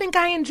really think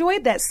I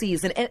enjoyed that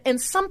season, and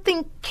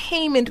something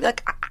came into,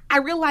 I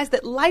realized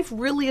that life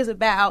really is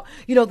about,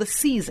 the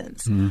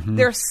seasons.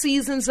 There are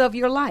seasons of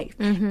your life.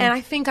 And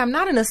I think I'm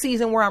not in a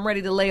season where I'm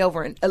ready to lay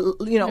over and,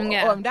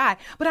 or die.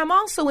 But I'm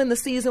also in the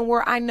season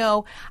where I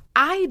know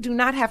I do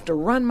not have to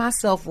run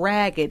myself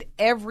ragged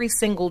every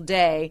single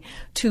day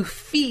to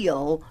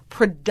feel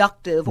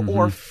productive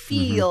or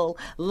feel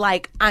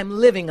like I'm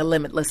living a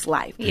limitless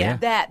life. Yeah.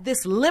 That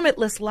this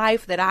limitless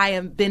life that I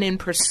have been in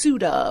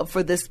pursuit of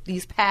for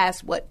these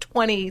past,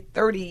 20,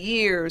 30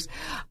 years,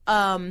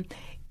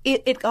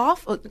 it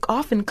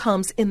often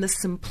comes in the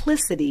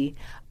simplicity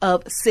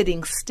of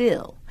sitting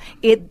still.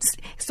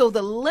 So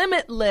the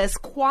limitless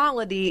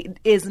quality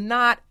is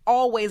not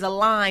always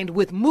aligned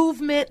with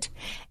movement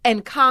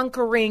and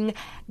conquering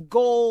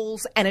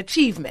goals and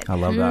achievement. I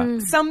love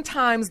that.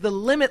 Sometimes the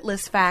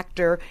limitless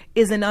factor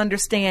is an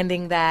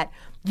understanding that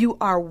you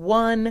are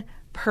one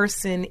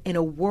person in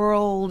a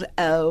world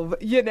of,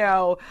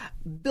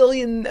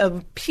 billion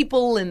of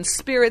people and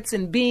spirits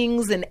and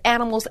beings and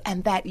animals,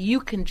 and that you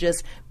can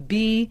just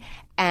be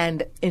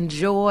and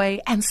enjoy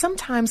and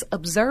sometimes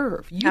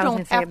observe. You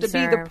don't have to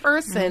be the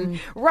person,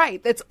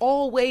 right, that's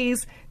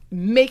always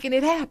making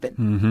it happen.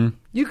 Mm-hmm.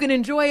 You can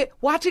enjoy it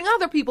watching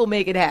other people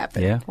make it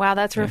happen. Yeah. Wow,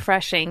 that's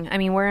refreshing. I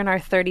mean, we're in our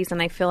 30s, and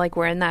I feel like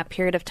we're in that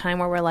period of time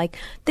where we're like,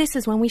 this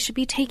is when we should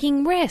be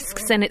taking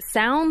risks. And it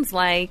sounds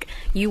like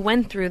you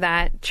went through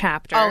that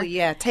chapter. Oh,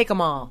 yeah. Take them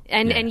all.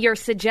 And you're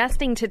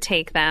suggesting to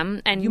take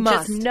them, and You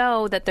just must.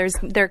 know that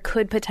there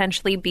could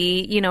potentially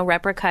be,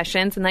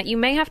 repercussions, and that you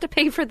may have to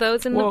pay for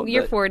those in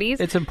your 40s.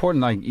 It's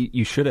important, like,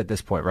 you should at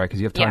this point, right?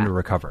 Because you have time Yeah. to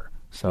recover.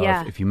 So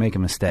Yeah. if you make a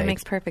mistake, That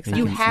makes perfect sense.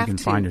 You You have can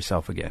to. find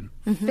yourself again.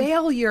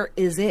 Failure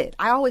is it.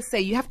 I always say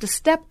you have to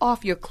step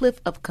off your cliff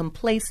of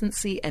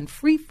complacency and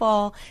free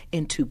fall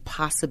into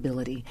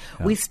possibility.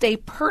 We stay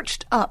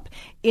perched up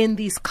in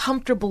these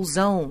comfortable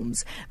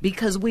zones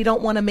because we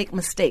don't want to make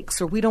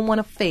mistakes or we don't want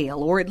to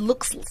fail or it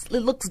looks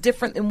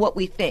different than what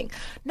we think.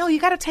 No, you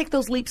got to take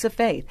those leaps of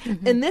faith.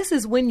 And this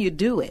is when you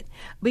do it,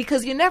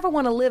 because you never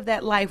want to live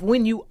that life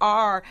when you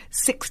are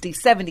 60,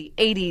 70,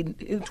 80,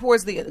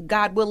 towards the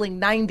God willing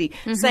 90,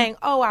 saying,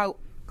 oh, I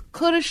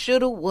coulda,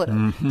 shoulda,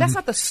 woulda. That's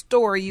not the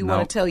story you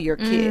want to tell your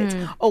kids.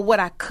 Or what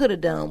I could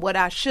have done, what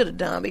I should have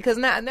done. Because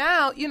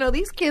now,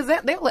 these kids,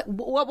 they're like,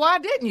 well, why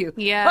didn't you?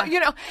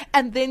 Yeah.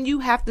 And then you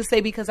have to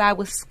say, because I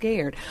was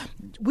scared.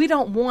 We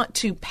don't want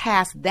to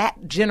pass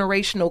that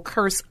generational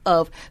curse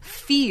of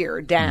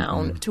fear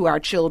down to our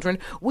children.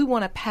 We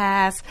want to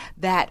pass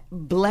that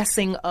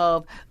blessing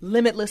of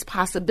limitless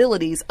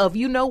possibilities of,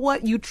 you know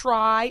what? You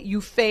try,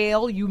 you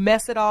fail, you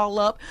mess it all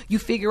up, you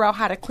figure out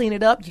how to clean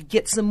it up, you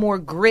get some more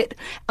grit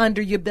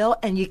under your belt,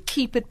 and you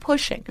keep it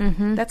pushing.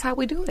 That's how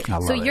we do it.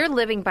 So you're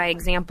living by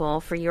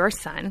example for your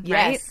son,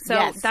 Yes, right? So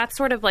yes. that's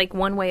sort of like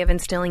one way of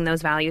instilling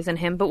those values in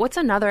him. But what's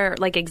another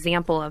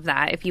example of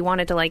that? If you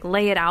wanted to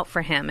lay it out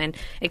for him and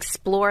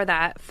explore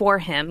that for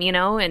him,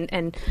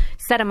 and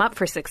set him up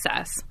for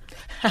success.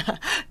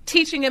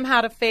 Teaching him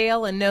how to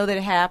fail and know that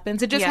it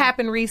happens. It just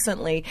happened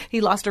recently. He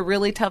lost a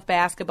really tough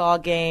basketball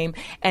game,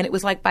 and it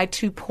was by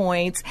 2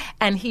 points,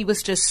 and he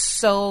was just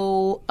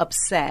so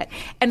upset.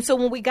 And so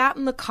when we got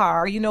in the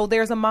car,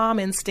 there's a mom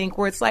instinct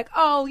where it's like,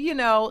 oh,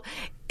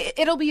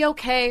 it'll be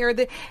okay, or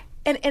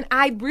And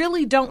I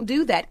really don't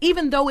do that,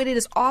 even though it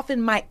is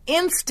often my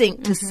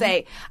instinct to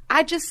say,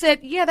 I just said,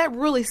 yeah, that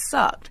really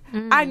sucked.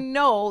 I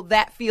know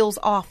that feels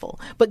awful.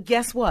 But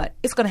guess what?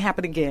 It's going to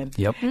happen again.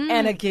 Yep.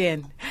 And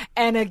again.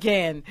 And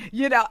again.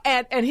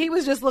 And he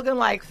was just looking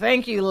like,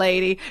 thank you,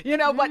 lady.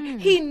 But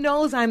he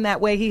knows I'm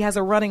that way. He has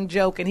a running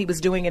joke, and he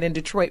was doing it in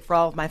Detroit for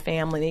all of my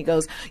family. And he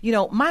goes,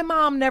 my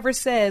mom never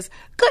says,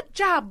 good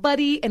job,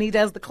 buddy. And he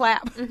does the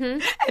clap.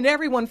 And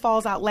everyone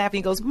falls out laughing.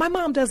 He goes, my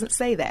mom doesn't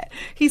say that.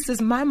 He says,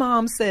 my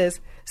mom says,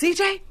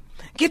 CJ,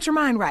 get your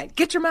mind right.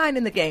 Get your mind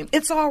in the game.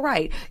 It's all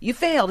right. You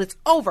failed. It's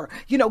over.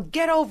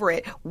 Get over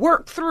it.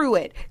 Work through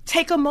it.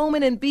 Take a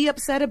moment and be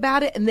upset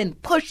about it and then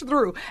push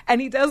through.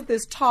 And he does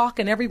this talk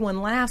and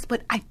everyone laughs.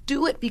 But I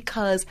do it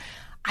because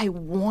I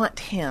want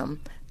him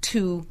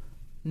to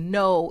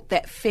know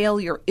that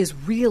failure is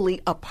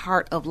really a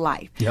part of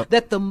life. Yep.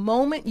 That the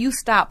moment you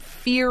stop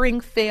fearing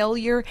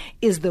failure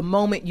is the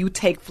moment you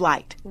take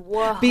flight.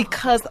 Whoa.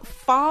 Because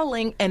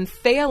falling and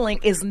failing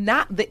is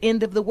not the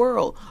end of the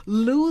world.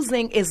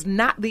 Losing is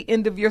not the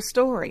end of your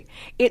story.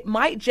 It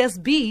might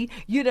just be,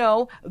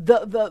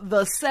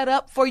 the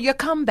setup for your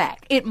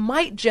comeback. It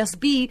might just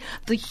be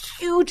the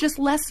hugest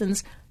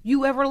lessons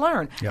you ever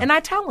learn. Yep. And I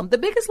tell them, the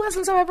biggest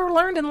lessons I've ever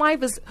learned in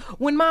life is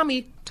when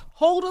mommy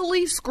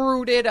totally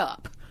screwed it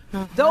up.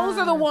 Those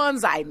are the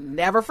ones I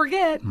never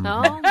forget. Oh,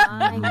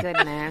 my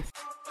goodness.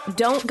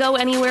 Don't go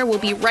anywhere. We'll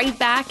be right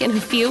back in a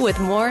few with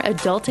more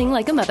Adulting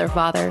Like a Mother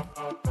Father.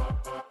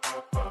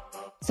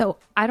 So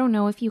I don't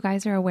know if you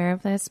guys are aware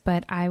of this,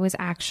 but I was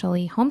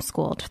actually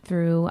homeschooled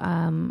through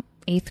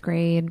 8th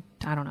grade,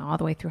 I don't know, all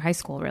the way through high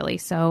school, really.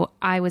 So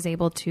I was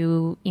able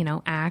to,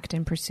 act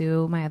and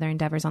pursue my other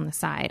endeavors on the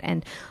side.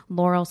 And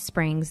Laurel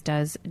Springs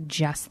does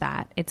just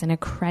that. It's an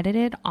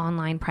accredited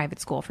online private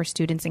school for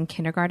students in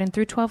kindergarten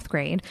through 12th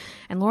grade.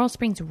 And Laurel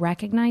Springs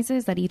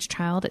recognizes that each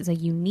child is a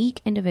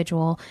unique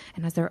individual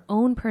and has their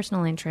own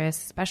personal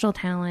interests, special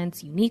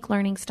talents, unique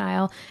learning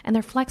style, and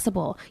they're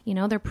flexible.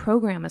 Their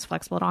program is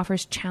flexible. It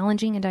offers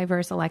challenging and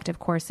diverse elective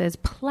courses.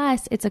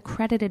 Plus, it's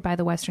accredited by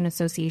the Western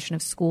Association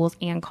of Schools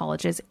and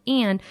Colleges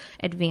and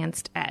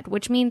advanced ed,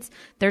 which means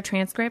their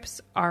transcripts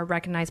are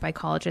recognized by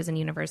colleges and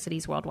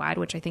universities worldwide,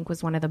 which I think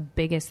was one of the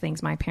biggest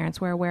things my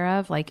parents were aware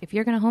of. Like, if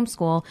you're going to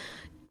homeschool,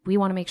 we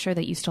want to make sure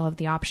that you still have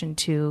the option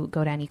to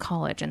go to any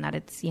college and that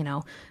it's,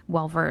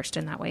 well versed,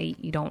 and that way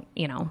you don't,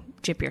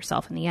 gyp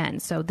yourself in the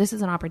end. So this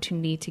is an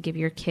opportunity to give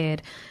your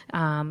kid,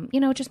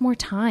 just more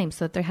time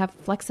so that they have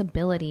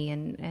flexibility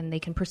and they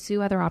can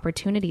pursue other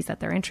opportunities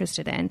that they're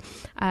interested in.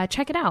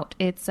 Check it out.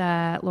 It's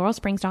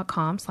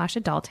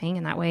laurelsprings.com/adulting,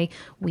 and that way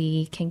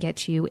we can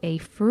get you a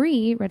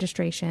free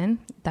registration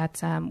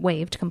that's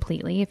waived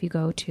completely if you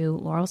go to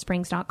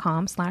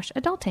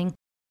laurelsprings.com/adulting.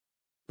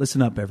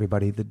 Listen up,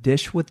 everybody. The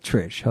Dish with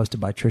Trish, hosted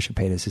by Trisha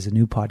Paytas, is a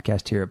new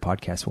podcast here at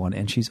Podcast One,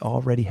 and she's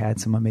already had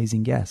some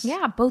amazing guests.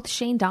 Yeah, both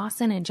Shane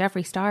Dawson and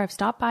Jeffree Star have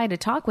stopped by to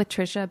talk with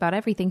Trisha about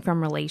everything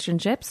from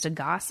relationships to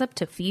gossip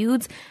to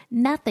feuds.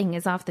 Nothing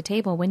is off the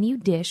table when you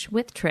dish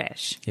with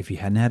Trish. If you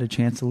hadn't had a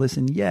chance to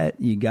listen yet,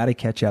 you got to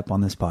catch up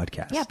on this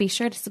podcast. Yeah, be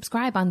sure to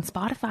subscribe on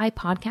Spotify,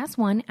 Podcast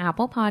One,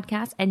 Apple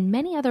Podcasts, and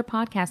many other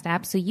podcast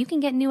apps so you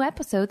can get new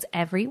episodes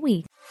every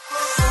week.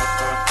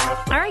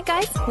 All right,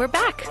 guys, we're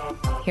back.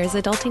 Here's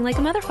Adulting Like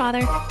a Mother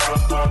Father.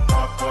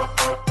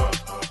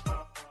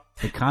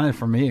 It kind of,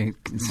 for me, it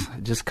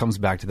just comes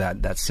back to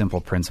that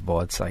simple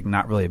principle. It's like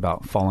not really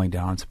about falling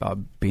down. It's about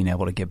being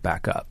able to get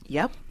back up.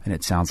 Yep. And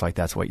it sounds like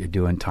that's what you're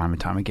doing time and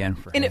time again.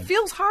 And it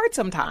feels hard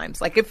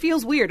sometimes. Like, it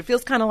feels weird. It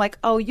feels kind of like,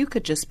 oh, you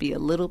could just be a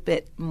little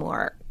bit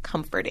more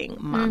comforting,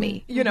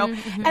 mommy.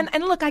 Mm-hmm.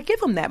 And look, I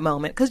give him that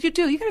moment, because you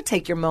got to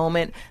take your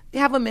moment. You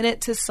have a minute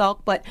to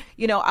sulk. But,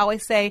 I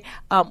always say,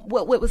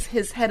 what was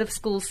his head of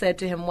school said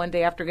to him one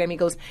day after a game? He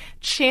goes,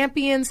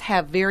 champions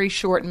have very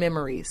short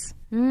memories.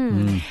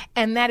 And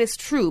that is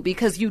true,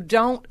 because you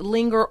don't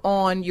linger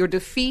on your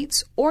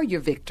defeats or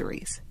your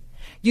victories.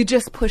 You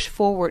just push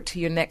forward to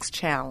your next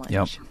challenge.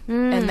 Yep.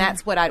 And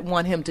that's what I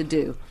want him to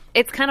do.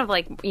 It's kind of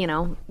like,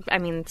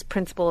 it's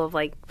principle of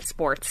like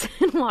sports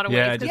in a lot of ways.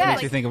 Yeah, it just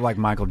makes you think of like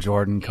Michael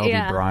Jordan,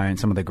 Kobe Bryant,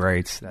 some of the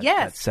greats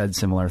that said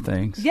similar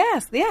things.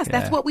 Yes,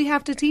 that's what we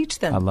have to teach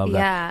them. I love that.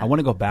 Yeah. I want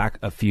to go back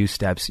a few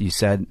steps. You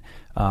said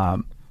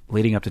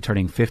leading up to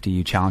turning 50,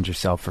 you challenged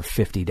yourself for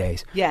 50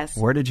 days. Yes.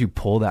 Where did you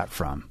pull that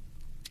from?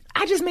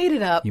 I just made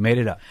it up. You made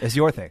it up. It's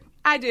your thing.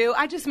 I do.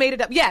 I just made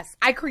it up. Yes,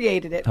 I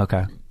created it.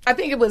 Okay. I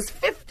think it was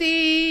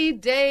 50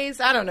 days.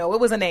 I don't know.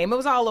 It was a name. It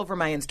was all over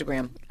my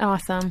Instagram.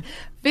 Awesome.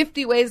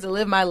 50 ways to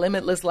live my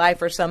limitless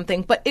life or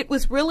something. But it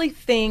was really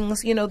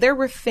things, there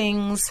were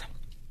things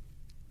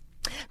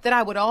that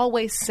I would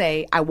always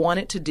say I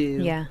wanted to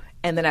do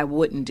and then I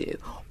wouldn't do.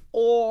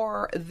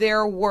 Or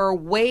there were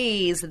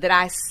ways that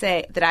I'd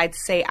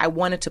say I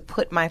wanted to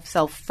put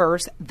myself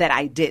first that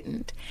I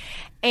didn't.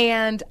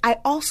 And I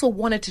also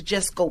wanted to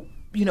just go,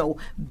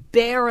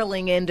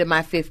 barreling into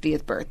my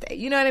 50th birthday.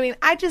 You know what I mean?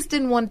 I just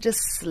didn't want to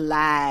just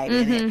slide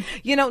in it.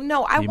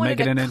 No, I wanted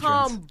to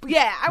come.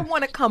 Yeah, I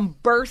want to come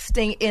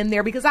bursting in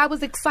there because I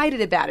was excited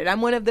about it.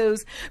 I'm one of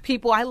those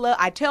people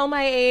I tell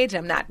my age.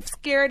 I'm not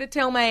scared to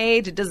tell my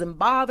age. It doesn't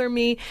bother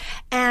me.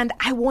 And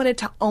I wanted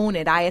to own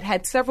it. I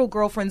had several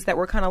girlfriends that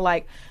were kind of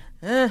like,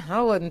 I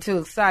wasn't too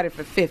excited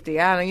for 50.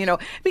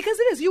 Because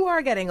it is, you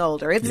are getting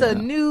older. It's a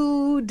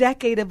new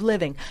decade of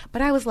living.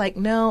 But I was like,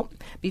 no,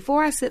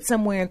 before I sit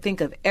somewhere and think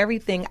of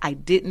everything I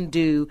didn't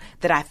do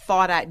that I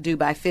thought I'd do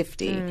by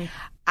 50,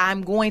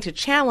 I'm going to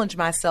challenge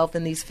myself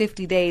in these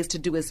 50 days to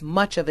do as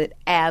much of it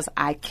as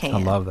I can. I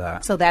love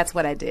that. So that's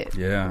what I did.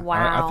 Yeah.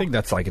 Wow. I think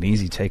that's like an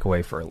easy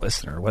takeaway for a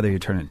listener, whether you're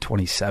turning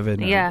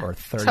 27 or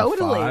 35.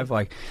 Totally.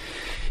 Like,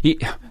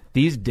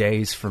 these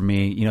days for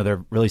me,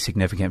 they're really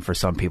significant for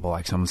some people.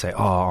 Like someone say,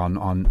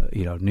 on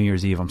New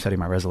Year's Eve, I'm setting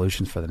my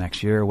resolutions for the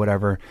next year or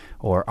whatever.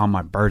 Or on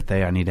my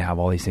birthday, I need to have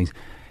all these things.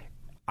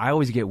 I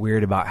always get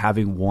weird about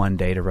having one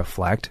day to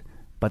reflect.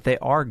 But they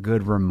are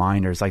good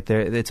reminders. Like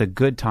it's a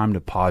good time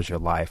to pause your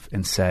life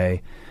and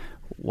say,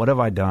 what have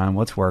I done?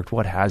 What's worked?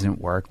 What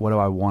hasn't worked? What do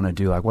I want to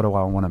do? Like, what do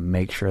I want to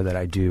make sure that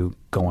I do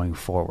going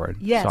forward?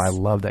 Yes. So I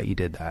love that you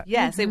did that.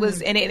 Yes, it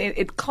was, and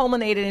it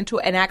culminated into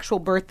an actual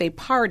birthday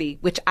party,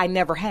 which I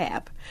never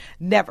have.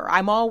 Never.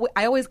 I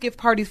always give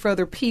parties for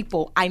other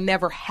people. I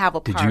never have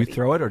a party. Did you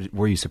throw it, or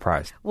were you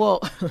surprised?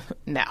 Well,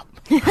 no.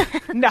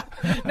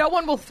 No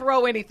one will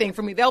throw anything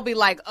for me. They'll be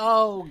like,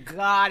 oh,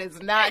 God,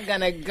 it's not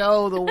going to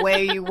go the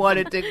way you want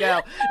it to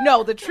go.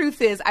 No, the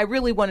truth is, I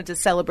really wanted to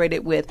celebrate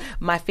it with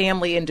my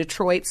family in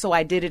Detroit, so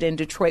I did it in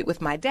Detroit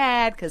with my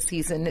dad, because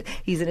he's in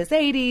his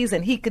 80s,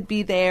 and he could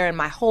be there,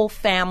 and my whole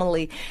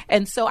family.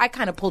 And so I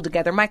kind of pulled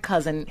together. My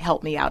cousin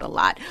helped me out a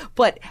lot.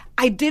 But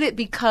I did it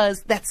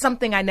because that's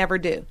something I never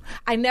do.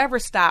 I never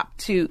stop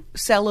to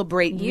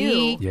celebrate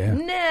me. Yeah.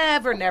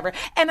 Never.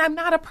 And I'm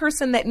not a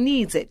person that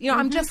needs it.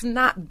 I'm just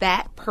not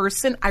that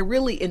person. I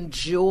really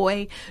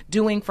enjoy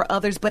doing for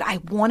others, but I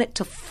wanted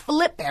to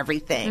flip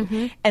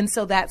everything. And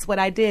so that's what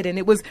I did. And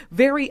it was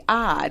very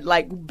odd,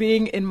 like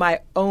being in my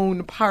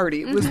own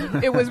party.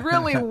 It was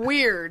really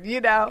weird,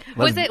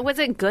 Was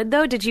it good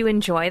though? Did you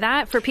enjoy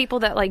that for people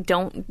that like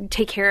don't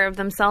take care of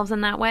themselves in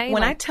that way?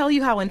 When I tell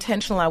you how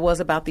intentional I was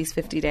about these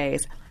 50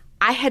 days,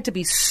 I had to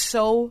be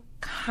so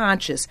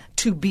conscious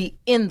to be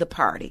in the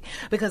party,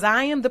 because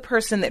I am the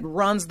person that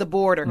runs the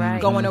border,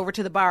 going over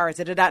to the bars,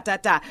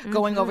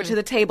 going over to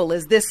the table.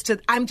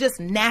 I'm just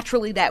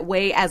naturally that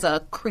way as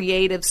a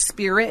creative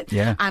spirit.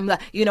 Yeah. I'm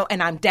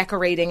and I'm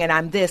decorating and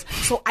I'm this.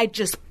 So I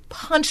just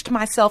punched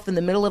myself in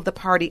the middle of the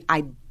party.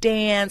 I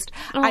danced.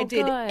 I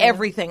did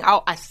everything.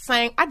 I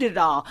sang. I did it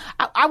all.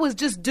 I was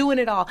just doing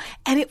it all.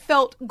 And it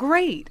felt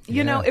great.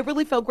 You know, it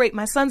really felt great.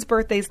 My son's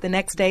birthday's the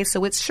next day,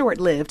 so it's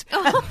short-lived.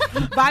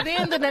 By the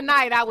end of the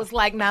night, I was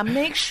like, now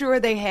make sure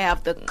they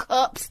have the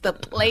cups, the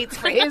plates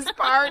for his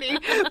party.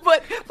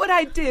 But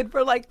I did.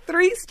 For like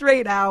 3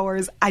 straight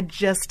hours, I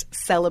just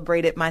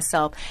celebrated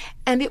myself.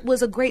 And it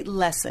was a great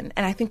lesson.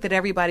 And I think that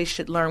everybody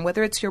should learn,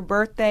 whether it's your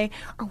birthday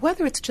or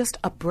whether it's just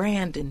a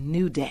brand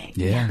new day.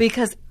 Yeah.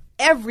 Because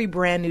every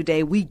brand new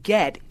day we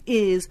get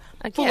is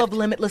full of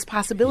limitless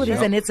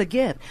possibilities, and it's a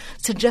gift.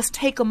 To just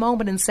take a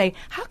moment and say,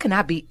 how can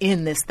I be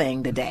in this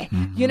thing today?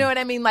 You know what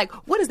I mean? Like,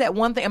 what is that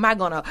one thing? Am I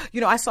going to,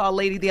 I saw a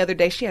lady the other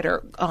day, she had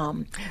her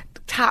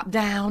top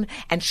down,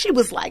 and she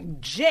was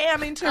like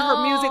jamming to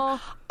her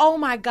music. Oh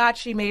my God,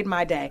 she made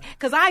my day.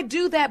 Because I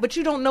do that, but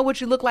you don't know what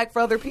you look like for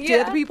other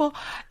people.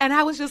 And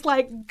I was just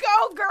like,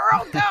 go,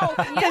 girl, go.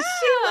 Because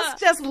she was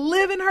just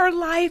living her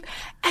life,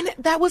 and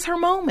that was her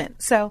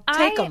moment. So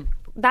take them.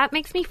 That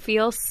makes me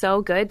feel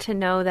so good to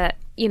know that,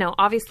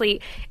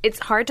 obviously it's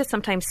hard to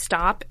sometimes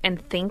stop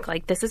and think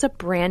like, this is a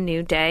brand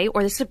new day,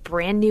 or this is a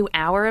brand new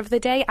hour of the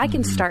day. I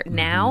can start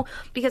now,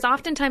 because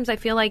oftentimes I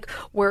feel like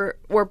we're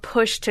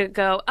pushed to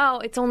go, oh,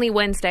 it's only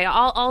Wednesday.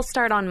 I'll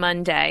start on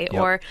Monday,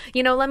 or,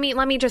 let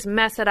me just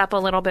mess it up a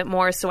little bit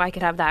more so I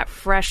could have that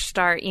fresh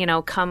start,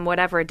 come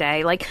whatever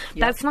day. Like,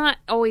 that's not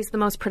always the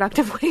most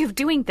productive way of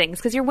doing things,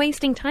 because you're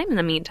wasting time in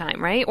the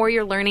meantime, right? Or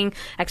you're learning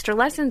extra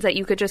lessons that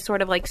you could just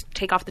sort of like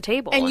take off the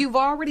table. And you've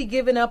already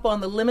given up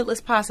on the limitless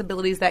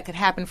possibilities that could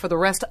happen for the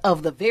rest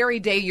of the very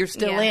day you're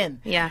still in.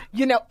 Yeah.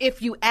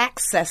 If you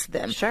access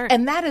them. Sure.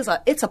 And that is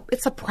it's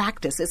a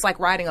practice. It's like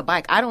riding a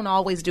bike. I don't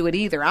always do it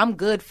either. I'm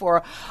good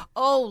for,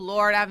 oh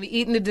Lord, I've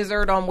eaten a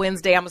dessert on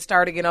Wednesday, I'm going to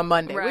start again on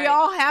Monday. Right. We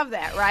all have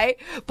that, right?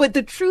 But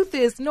the truth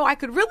is, no, I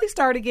could really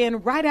start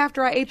again right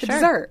after I ate the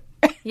dessert.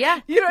 Yeah.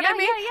 You know what I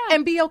mean? Yeah.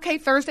 And be okay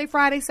Thursday,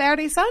 Friday,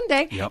 Saturday,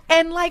 Sunday. Yep.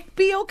 And like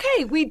be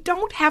okay. We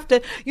don't have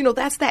to,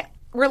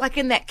 we're like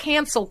in that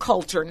cancel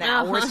culture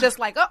now, where it's just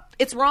like, oh,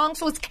 it's wrong,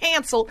 so it's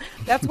canceled.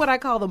 That's what I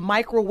call the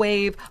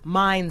microwave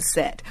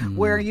mindset,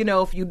 where,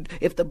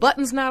 if the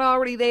button's not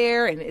already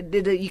there and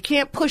you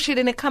can't push it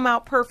and it come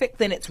out perfect,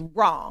 then it's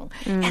wrong.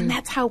 And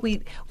that's how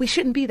we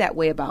shouldn't be that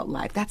way about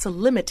life. That's a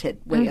limited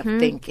way of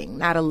thinking,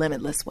 not a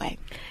limitless way.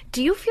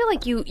 Do you feel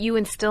like you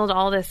instilled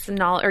all this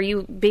knowledge, or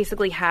you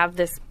basically have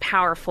this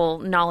powerful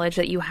knowledge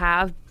that you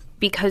have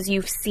because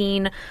you've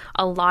seen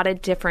a lot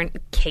of different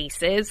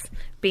cases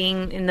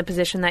being in the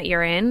position that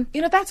you're in?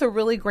 That's a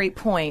really great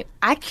point.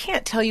 I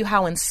can't tell you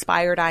how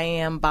inspired I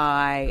am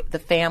by the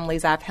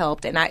families I've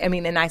helped. And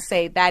I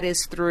say that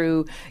is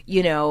through,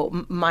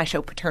 my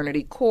show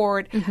Paternity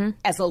Court,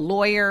 as a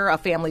lawyer, a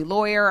family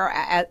lawyer,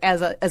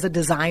 as a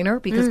designer,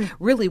 because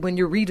really when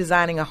you're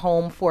redesigning a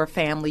home for a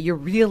family,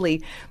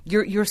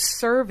 you're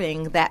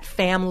serving that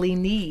family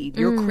need.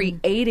 You're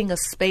creating a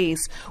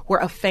space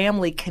where a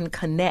family can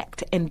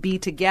connect and be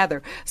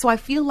together. So I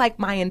feel like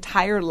my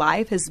entire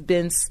life has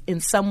been in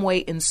some way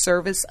in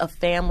service of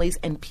families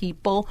and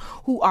people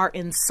who are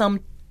in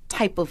some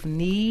type of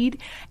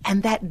need,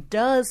 and that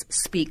does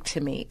speak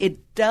to me. It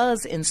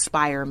does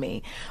inspire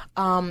me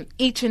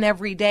each and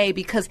every day,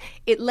 because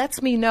it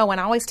lets me know. And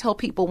I always tell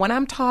people, when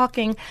I'm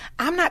talking,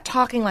 I'm not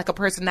talking like a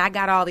person, I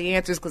got all the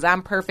answers because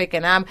I'm perfect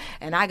and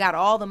I got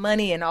all the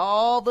money and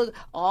all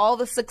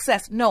the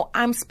success. No,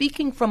 I'm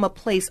speaking from a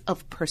place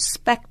of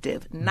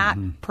perspective, not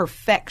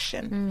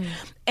perfection.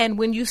 And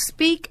when you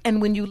speak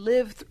and when you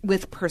live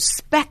with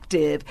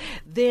perspective,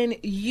 then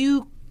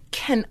you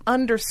can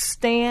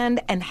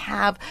understand and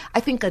have, I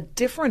think, a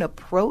different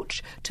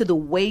approach to the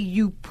way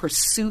you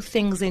pursue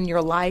things in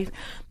your life,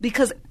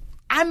 because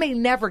I may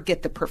never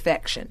get the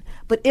perfection,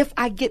 but if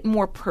I get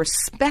more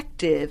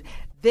perspective,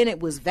 then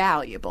it was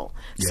valuable.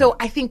 Yeah. So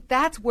I think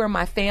that's where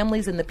my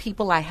families and the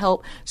people I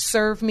help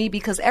serve me,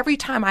 because every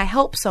time I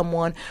help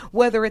someone,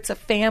 whether it's a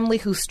family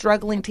who's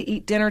struggling to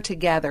eat dinner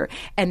together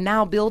and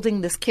now building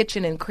this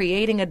kitchen and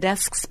creating a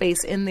desk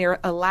space in there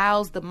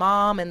allows the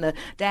mom and the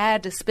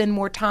dad to spend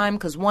more time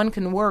because one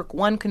can work,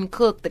 one can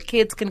cook, the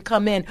kids can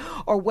come in,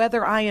 or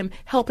whether I am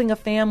helping a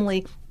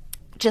family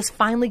just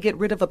finally get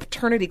rid of a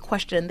paternity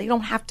question. They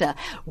don't have to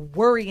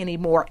worry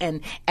anymore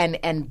and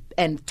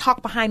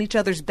talk behind each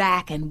other's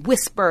back and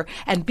whisper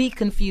and be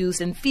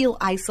confused and feel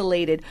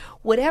isolated.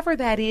 Whatever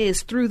that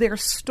is, through their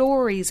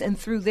stories and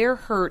through their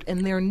hurt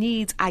and their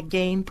needs, I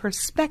gain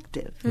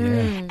perspective.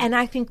 Yeah. And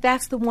I think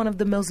that's one of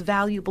the most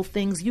valuable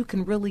things you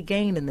can really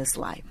gain in this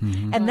life.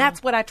 And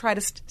that's what I try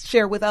to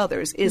share with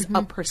others is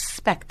a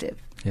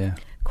perspective. Yeah.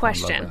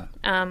 Question.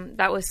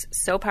 That was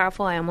so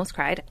powerful. I almost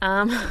cried.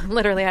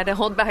 Literally, I had to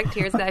hold back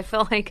tears. I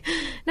feel like,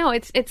 no,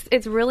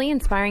 it's really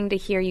inspiring to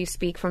hear you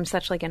speak from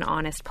such like an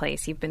honest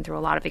place. You've been through a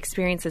lot of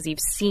experiences. You've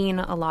seen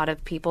a lot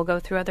of people go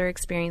through other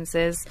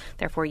experiences.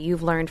 Therefore,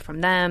 you've learned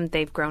from them.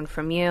 They've grown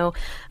from you.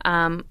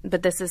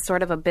 But this is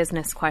sort of a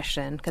business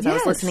question because I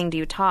was listening to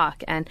you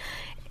talk, and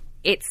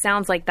it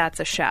sounds like that's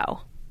a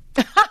show.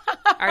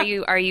 Are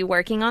you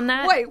working on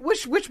that? Wait,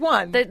 which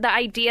one? The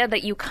idea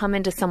that you come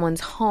into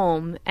someone's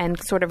home and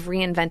sort of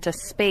reinvent a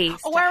space.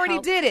 Oh, I already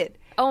did it.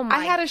 Oh my!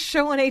 I had a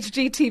show on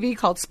HGTV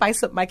called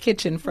Spice Up My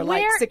Kitchen for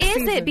like 6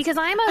 seasons. Where is it? Because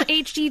I'm a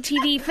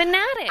HGTV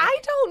fanatic. I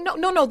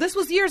don't know. No, this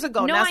was years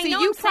ago. No, now, I see,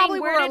 know. you I'm probably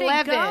saying, were where did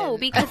 11. It go?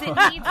 Because it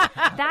needs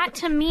that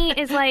to me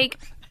is like.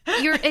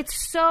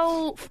 It's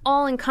so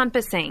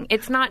all-encompassing.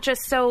 It's not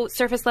just so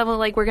surface level,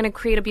 like we're going to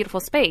create a beautiful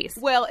space.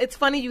 Well, it's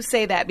funny you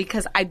say that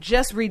because I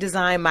just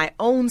redesigned my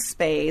own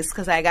space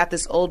because I got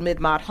this old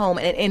mid-mod home.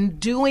 And in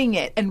doing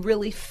it and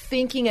really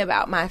thinking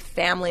about my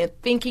family and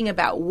thinking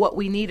about what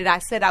we needed,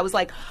 I was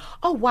like,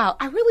 oh, wow,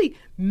 I really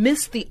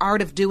miss the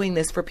art of doing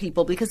this for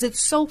people because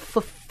it's so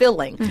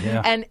fulfilling.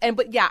 Yeah.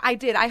 But yeah, I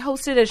did. I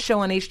hosted a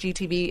show on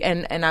HGTV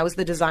and I was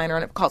the designer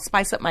on it called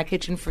Spice Up My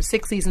Kitchen for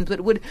 6 seasons.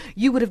 But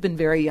you would have been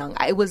very young.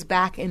 It was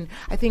back in,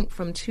 I think,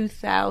 from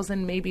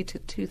 2000 maybe to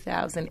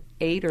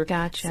 2008 or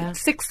Gotcha.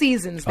 6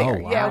 seasons there.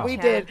 Oh, wow. Yeah, we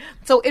did.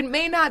 So it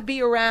may not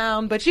be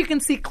around, but you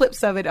can see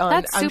clips of it on.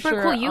 That's I'm super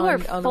sure, cool. You on,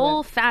 are on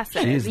full the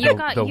facet. She's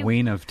the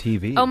ween of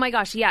TV. Oh my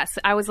gosh, yes.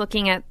 I was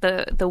looking at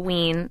the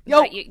ween.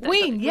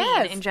 Ween,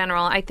 yes. In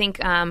general, I think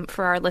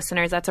for our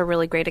listeners, that's a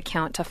really great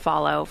account to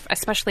follow,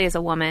 especially as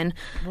a woman.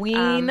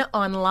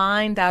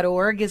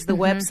 Weenonline.org is the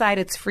website.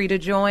 It's free to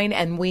join,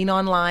 and Ween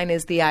Online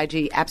is the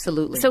IG.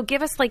 Absolutely. So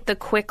give us like the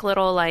quick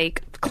little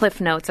like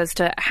cliff notes as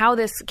to how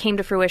this came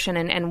to fruition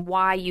and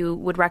why you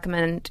would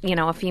recommend,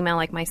 a female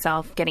like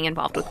myself getting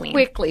involved with Ween.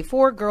 Quickly,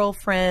 4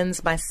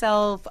 girlfriends,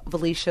 myself,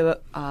 Felicia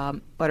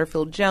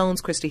Butterfield Jones,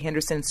 Christy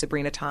Henderson,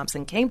 Sabrina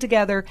Thompson came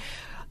together.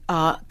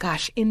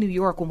 In New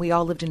York, when we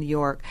all lived in New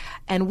York.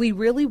 And we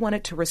really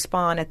wanted to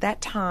respond. At that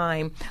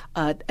time,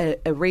 a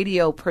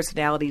radio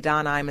personality,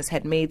 Don Imus,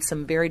 had made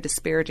some very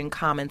disparaging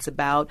comments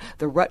about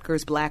the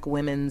Rutgers Black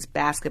women's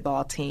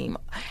basketball team.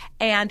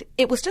 And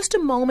it was just a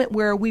moment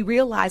where we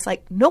realized,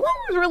 like, no one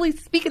was really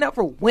speaking up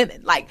for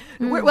women. Like,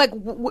 we're like,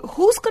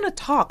 who's going to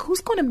talk?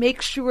 Who's going to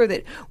make sure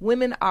that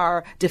women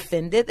are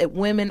defended, that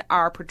women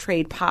are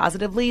portrayed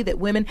positively, that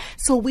women...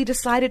 So we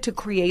decided to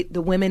create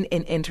the Women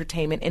in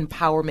Entertainment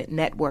Empowerment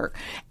Network.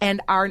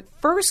 And our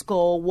first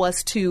goal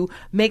was to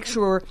make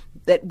sure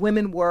that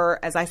women were,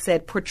 as I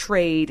said,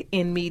 portrayed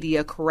in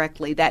media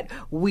correctly, that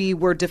we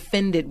were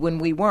defended when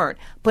we weren't.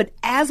 But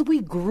as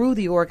we grew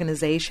the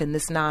organization,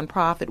 this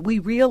nonprofit, we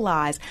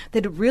realized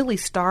that it really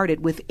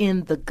started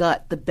within the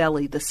gut, the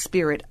belly, the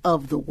spirit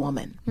of the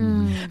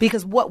woman.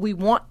 Because what we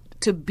want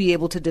to be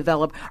able to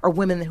develop are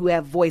women who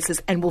have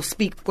voices and will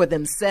speak for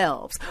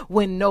themselves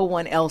when no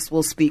one else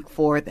will speak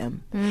for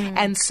them.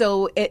 And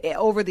so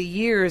over the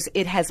years,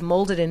 it has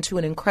molded into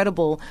an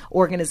incredible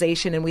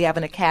organization, and we have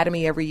an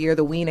academy every year,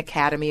 the Ween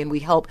Academy, and we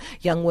help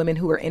young women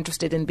who are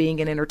interested in being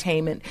in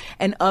entertainment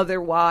and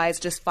otherwise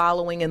just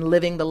following and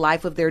living the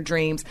life of their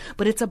dreams.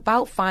 But it's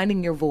about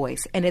finding your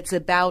voice, and it's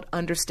about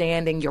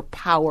understanding your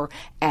power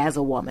as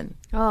a woman.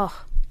 Oh,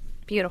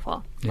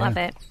 beautiful. Yeah. Love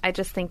it. I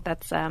just think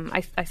that's,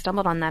 I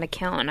stumbled on that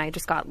account and I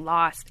just got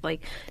lost.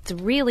 Like, it's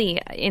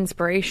really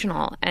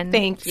inspirational and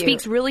Thank you.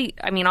 Speaks really,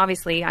 I mean,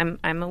 obviously I'm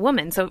a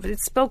woman, so it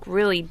spoke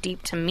really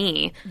deep to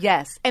me.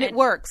 Yes. And it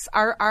works.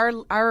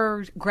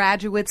 Our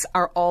graduates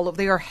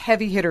they are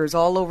heavy hitters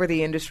all over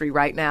the industry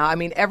right now. I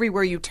mean,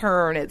 everywhere you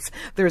turn,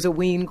 there's a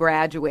Ween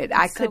graduate.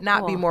 That's I could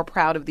not be more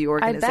proud of the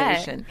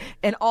organization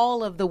and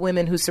all of the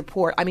women who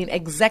support. I mean,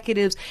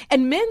 executives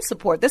and men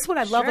support. That's what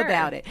I love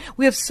about it.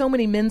 We have so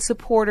many men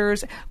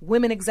supporters,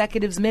 women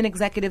executives, men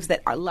executives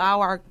that allow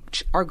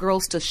our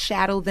girls to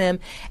shadow them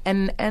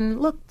and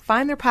look,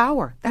 find their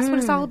power. That's what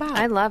it's all about.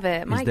 I love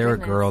it. Is there a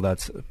girl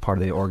that's part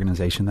of the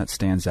organization that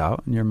stands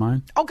out in your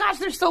mind? Oh gosh,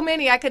 there's so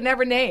many I could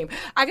never name.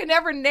 I could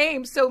never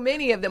name so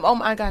many of them. Oh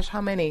my gosh,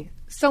 how many?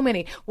 So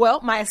many. Well,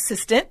 my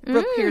assistant,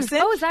 Brooke Pearson.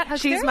 Oh, is that?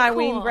 She's my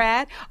Ween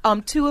grad.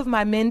 2 of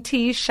my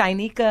mentees,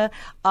 Shinika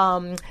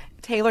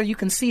Taylor, you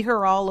can see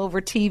her all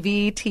over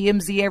TV,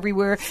 TMZ,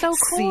 everywhere. So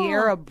cool.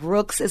 Sierra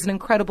Brooks is an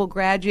incredible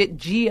graduate.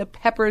 Gia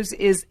Peppers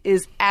is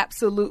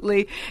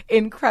absolutely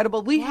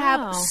incredible. We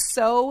have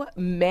so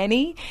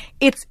many.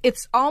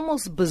 It's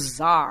almost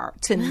bizarre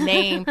to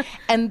name.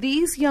 And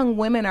these young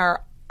women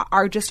are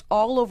just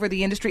all over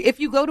the industry. If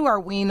you go to our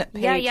Ween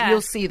page,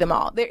 you'll see them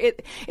all.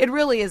 It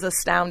really is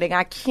astounding.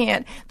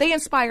 They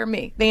inspire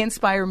me.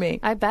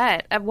 I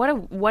bet.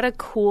 What a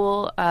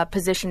cool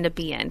position to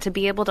be in, to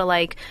be able to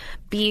like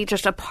be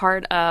just a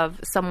part of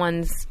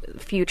someone's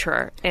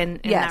future in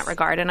that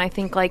regard. And I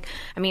think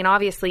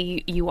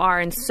obviously you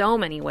are in so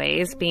many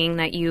ways, being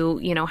that you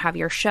have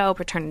your show,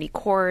 Paternity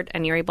Court,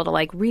 and you're able to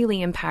like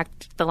really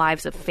impact the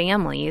lives of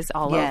families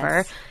all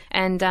over.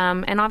 and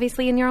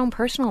obviously in your own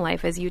personal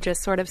life as you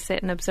just sort of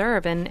sit and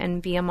observe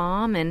and be a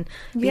mom and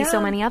be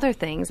so many other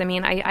things. I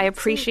mean, I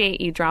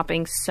appreciate you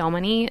dropping so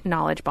many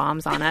knowledge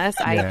bombs on us.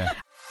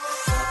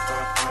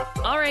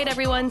 All right,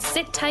 everyone,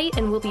 sit tight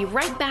and we'll be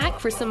right back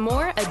for some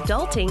more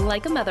Adulting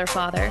Like a Mother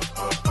Father.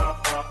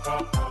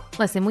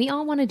 Listen, we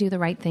all want to do the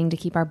right thing to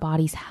keep our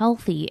bodies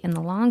healthy in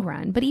the long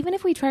run, but even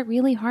if we try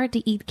really hard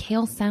to eat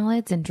kale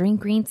salads and drink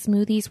green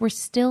smoothies, we're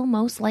still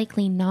most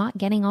likely not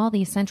getting all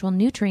the essential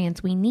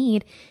nutrients we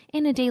need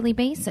in a daily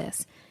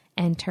basis.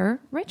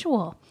 Enter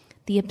Ritual,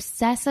 the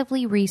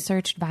obsessively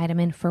researched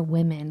vitamin for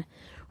women.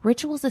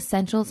 Ritual's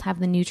essentials have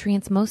the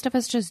nutrients most of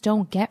us just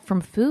don't get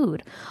from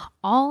food,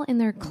 all in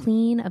their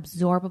clean,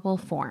 absorbable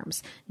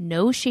forms.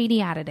 No shady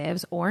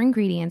additives or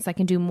ingredients that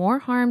can do more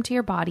harm to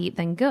your body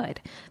than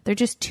good. They're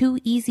just too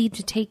easy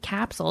to take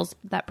capsules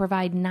that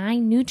provide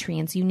 9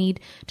 nutrients you need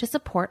to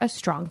support a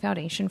strong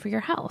foundation for your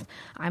health.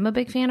 I'm a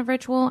big fan of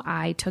Ritual.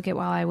 I took it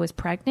while I was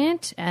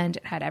pregnant and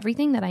it had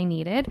everything that I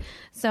needed.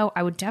 So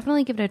I would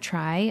definitely give it a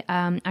try.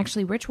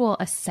 Actually, Ritual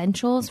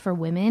Essentials for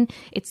Women,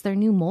 it's their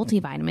new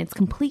multivitamin. It's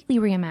completely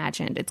reimagined.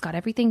 It's got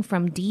everything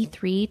from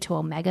D3 to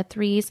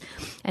omega-3s,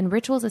 and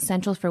Ritual's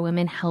Essentials for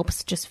Women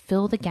helps just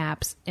fill the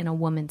gaps in a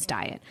woman's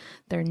diet.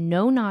 Their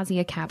no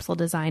nausea capsule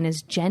design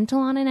is gentle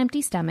on an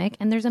empty stomach,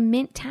 and there's a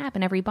mint tap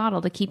in every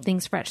bottle to keep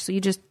things fresh. So you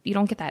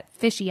don't get that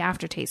fishy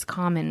aftertaste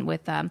common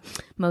with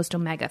most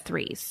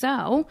omega-3s.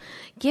 So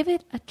give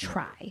it a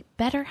try.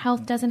 Better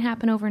health doesn't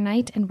happen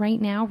overnight, and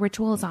right now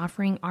Ritual is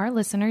offering our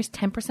listeners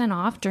 10%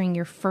 off during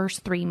your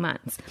first 3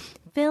 months.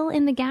 Fill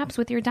in the gaps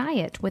with your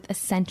diet with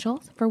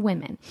Essentials for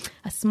Women,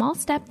 a small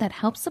step that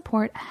helps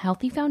support a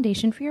healthy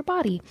foundation for your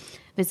body.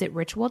 Visit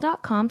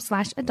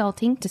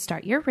ritual.com/adulting to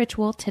start your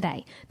ritual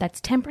today. That's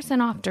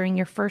 10% off during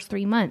your first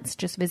 3 months.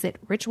 Just visit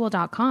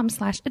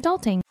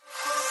ritual.com/adulting.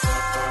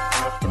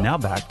 And now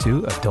back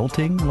to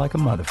Adulting Like a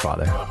Mother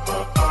Father.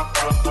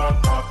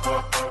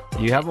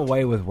 You have a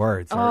way with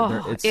words.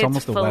 It's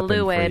almost a weapon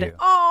for you.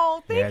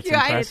 Oh, thank you.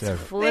 Impressive.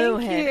 It's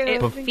fluid.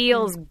 It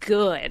feels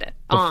good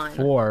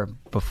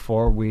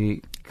Before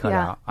we cut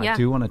out, I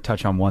do want to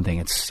touch on one thing.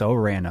 It's so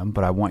random,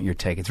 but I want your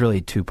take. It's really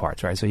 2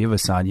 parts, right? So you have a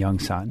son, young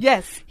son.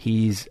 Yes.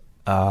 He's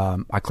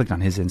I clicked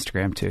on his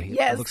Instagram too.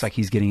 It looks like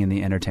he's getting in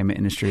the entertainment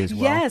industry as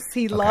well. Yes,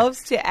 he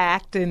loves to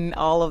act and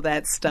all of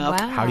that stuff.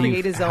 Wow. How do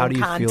you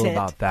feel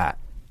about that?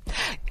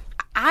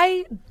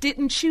 I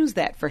didn't choose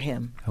that for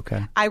him.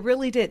 Okay. I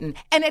really didn't.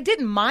 And I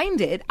didn't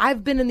mind it.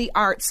 I've been in the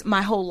arts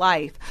my whole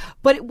life,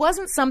 but it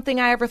wasn't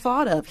something I ever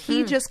thought of.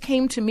 He just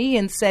came to me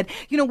and said,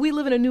 we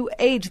live in a new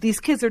age.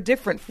 These kids are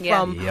different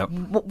from,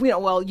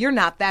 well, you're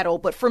not that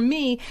old, but for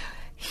me,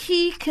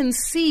 he can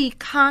see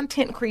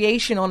content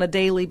creation on a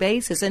daily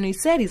basis. And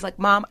he's like,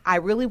 Mom, I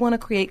really want to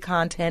create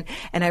content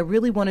and I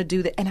really want to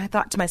do that. And I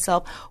thought to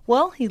myself,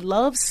 well, he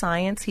loves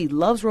science. He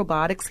loves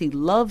robotics. He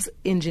loves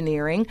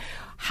engineering.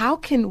 How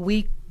can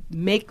we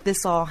make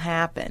this all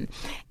happen?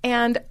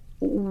 And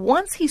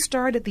once he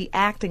started the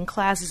acting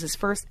classes, his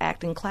first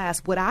acting class,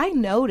 what I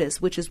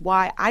noticed, which is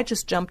why I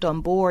just jumped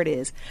on board,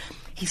 is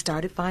he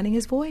started finding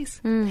his voice.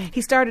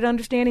 He started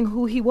understanding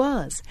who he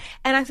was.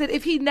 And I said,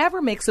 if he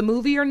never makes a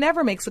movie or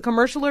never makes a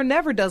commercial or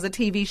never does a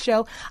TV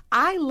show,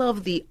 I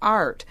love the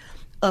art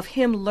of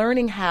him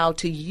learning how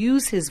to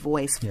use his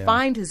voice,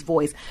 find his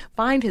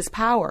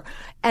power.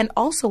 And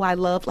also I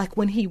love, like,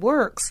 when he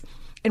works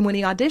and when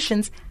he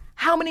auditions,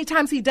 how many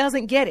times he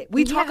doesn't get it.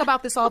 We talk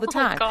about this all the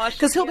time.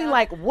 Because he'll be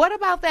like, what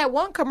about that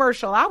one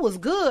commercial? I was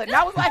good. And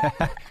I was like,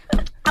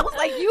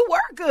 you were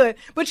good,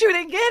 but you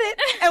didn't get it.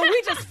 And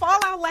we just fall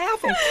out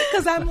laughing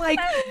because I'm like,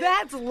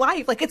 that's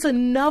life. Like, it's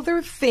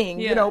another thing,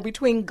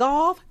 between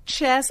golf,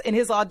 chess, and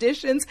his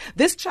auditions.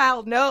 This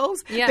child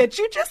knows that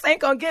you just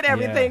ain't going to get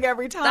everything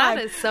every time. That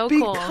is so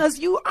cool. Because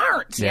you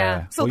aren't.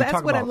 Yeah. So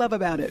that's what I love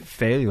about it.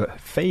 Failure.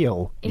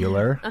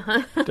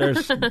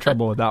 There's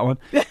trouble with that one.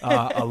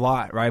 A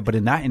lot, right? But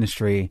in that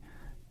industry,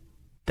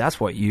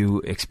 that's what you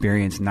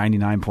experience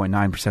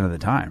 99.9% of the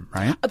time,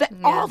 right?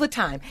 All the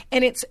time.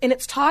 And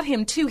it's taught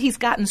him too. He's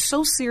gotten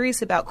so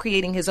serious about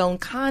creating his own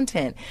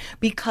content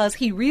because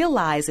he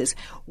realizes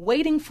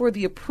waiting for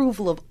the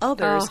approval of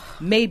others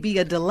may be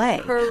a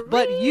delay.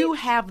 But you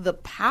have the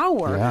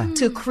power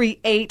to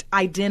create,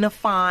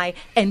 identify,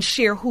 and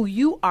share who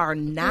you are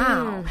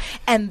now.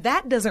 And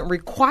that doesn't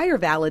require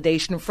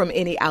validation from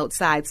any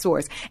outside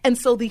source. And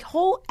so the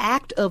whole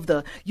act of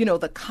the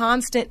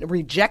constant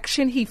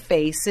rejection he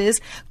faces,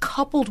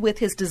 coupled with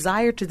his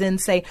desire to then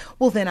say,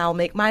 well, then I'll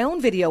make my own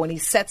video. And he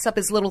sets up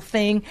his little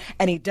thing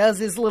and he does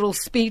his little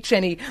speech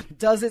and he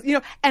does it,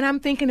 and I'm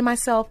thinking to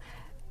myself,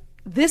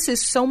 this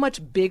is so much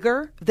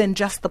bigger than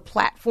just the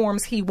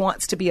platforms he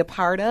wants to be a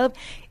part of.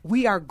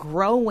 We are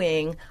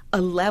growing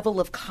a level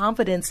of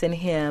confidence in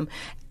him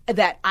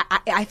that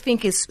I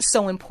think is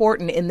so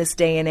important in this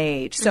day and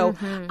age. So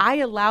I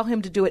allow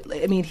him to do it.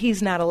 I mean,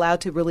 he's not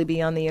allowed to really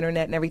be on the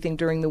internet and everything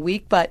during the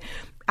week, but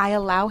I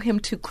allow him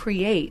to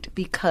create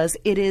because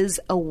it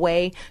is a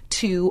way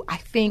to, I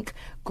think,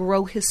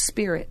 grow his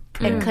spirit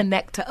and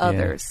connect to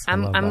others.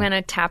 I'm going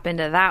to tap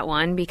into that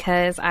one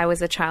because I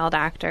was a child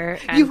actor.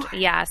 And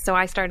so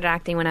I started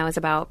acting when I was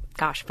about,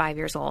 5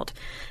 years old.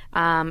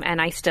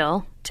 And I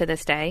still, to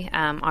this day,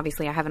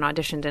 obviously I haven't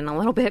auditioned in a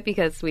little bit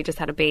because we just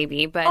had a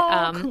baby. But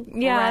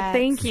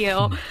thank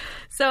you.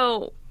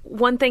 So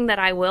one thing that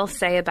I will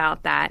say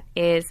about that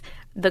is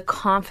the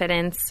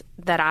confidence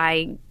that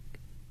I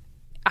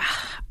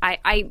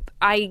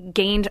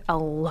gained a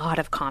lot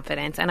of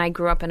confidence, and I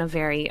grew up in a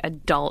very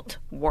adult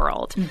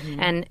world.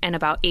 And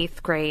about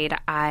 8th grade,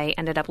 I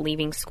ended up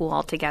leaving school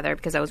altogether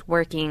because I was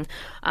working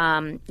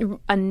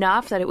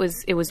enough that it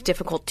was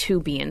difficult to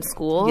be in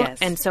school. Yes.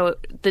 And so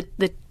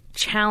the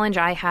challenge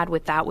I had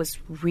with that was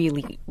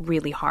really,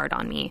 really hard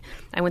on me.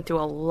 I went through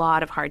a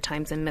lot of hard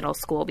times in middle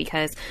school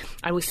because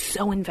I was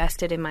so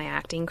invested in my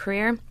acting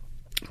career.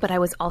 But I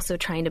was also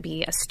trying to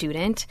be a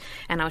student,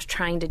 and I was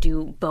trying to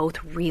do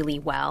both really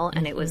well,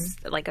 and it was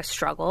like a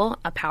struggle,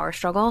 a power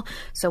struggle.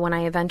 So when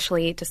I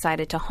eventually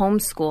decided to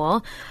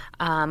homeschool,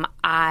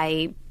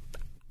 I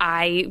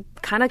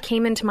kind of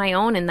came into my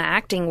own in the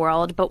acting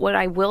world. But what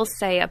I will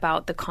say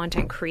about the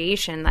content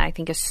creation that I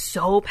think is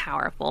so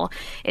powerful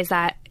is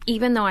that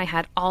even though I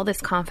had all this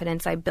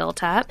confidence I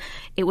built up,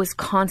 it was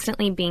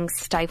constantly being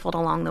stifled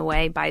along the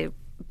way by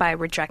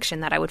rejection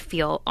that I would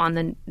feel on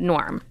the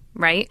norm.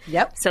 Right?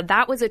 Yep. So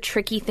that was a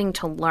tricky thing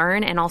to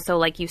learn. And also,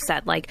 like you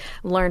said, like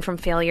learn from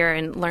failure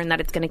and learn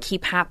that it's going to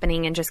keep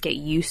happening and just get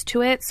used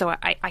to it. So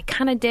I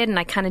kind of did and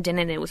I kind of didn't.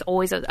 And it was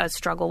always a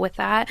struggle with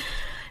that.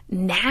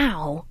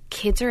 Now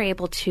kids are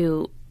able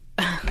to,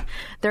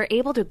 they're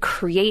able to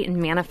create and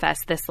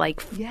manifest this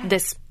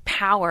this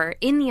power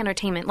in the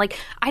entertainment. Like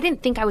I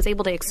didn't think I was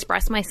able to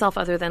express myself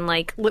other than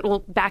like little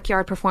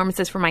backyard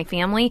performances for my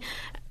family.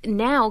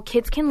 Now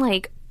kids can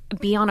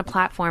be on a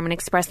platform and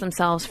express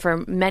themselves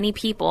for many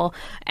people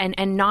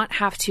and not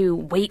have to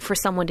wait for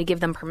someone to give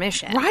them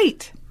permission.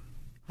 Right.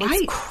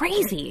 It's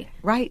crazy.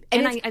 Right.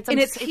 And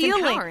it's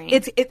healing. empowering.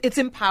 It's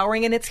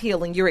empowering and it's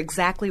healing. You're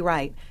exactly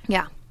right.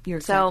 Yeah. You're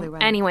exactly so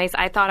right. Anyways,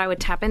 I thought I would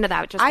tap into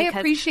that just I because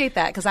appreciate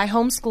that because I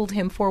homeschooled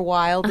him for a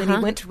while. Then he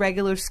went to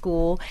regular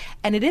school.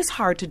 And it is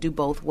hard to do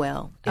both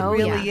well. It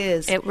really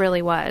is. It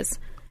really was.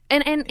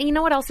 And you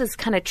know what else is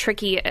kind of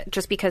tricky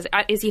just because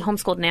is he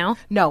homeschooled now?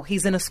 No,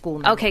 he's in a school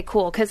now. Okay,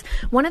 cool. Because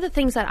one of the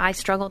things that I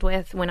struggled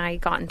with when I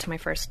got into my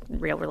first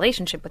real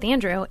relationship with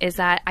Andrew is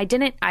that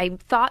I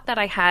thought that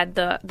I had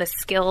the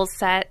skill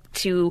set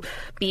to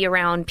be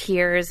around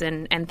peers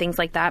and things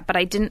like that, but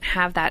I didn't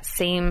have that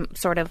same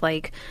sort of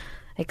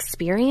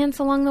experience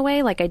along the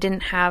way. Like I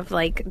didn't have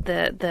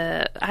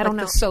the I don't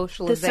know,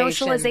 the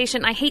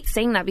socialization. I hate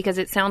saying that because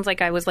it sounds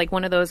like I was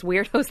one of those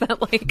weirdos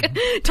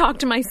that talk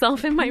to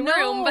myself in my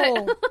room,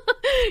 but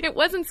it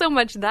wasn't so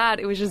much that.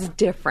 It was just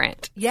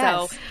different.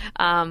 Yes.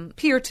 So,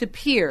 peer to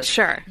peer.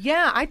 Sure.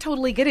 Yeah, I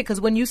totally get it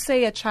because when you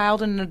say a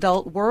child in an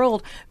adult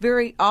world,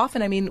 very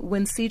often, I mean,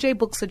 when CJ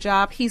books a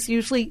job, he's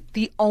usually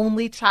the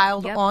only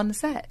child on the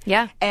set.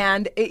 Yeah.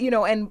 And,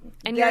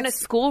 and you're in a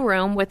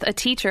schoolroom with a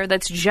teacher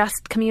that's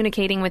just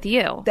communicating with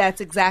you. That's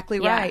exactly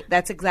right.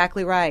 That's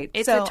exactly right.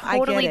 It's a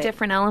totally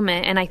different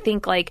element. And I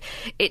think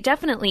it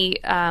definitely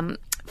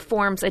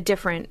forms a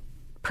different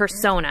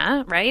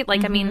persona, right?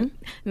 I mean,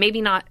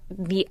 maybe not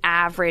the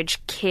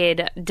average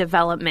kid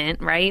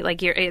development, right?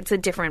 It's a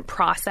different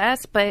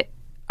process, but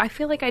I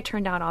feel like I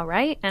turned out all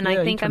right. And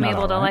I think I'm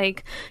able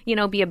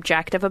to be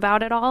objective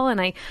about it all.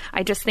 And I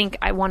just think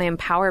I want to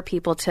empower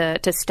people to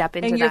step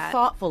into that. And you're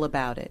thoughtful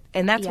about it.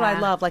 And that's what I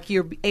love.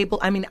 You're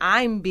able,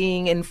 I'm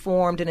being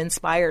informed and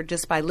inspired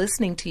just by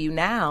listening to you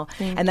now.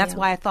 And that's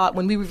why I thought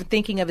when we were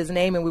thinking of his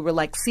name and we were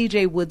like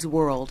CJ Woods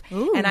World.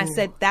 Ooh. And I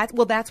said,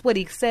 that's what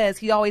he says.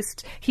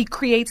 He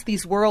creates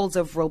these worlds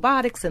of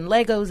robotics and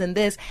Legos and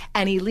this,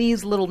 and he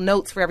leaves little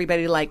notes for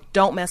everybody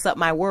don't mess up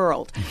my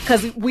world.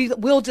 Because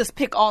we'll just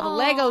pick all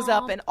the Legos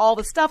up and all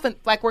the stuff and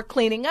we're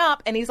cleaning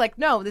up, and he's like,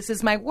 no, this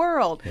is my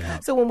world.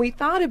 So when we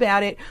thought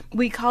about it,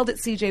 we called it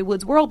CJ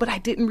Woods World, but I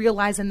didn't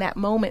realize in that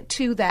moment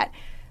too that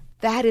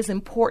is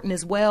important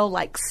as well,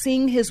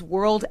 seeing his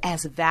world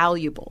as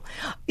valuable,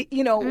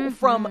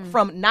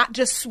 from not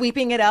just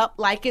sweeping it up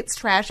like it's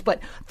trash, but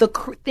the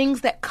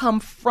things that come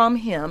from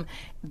him,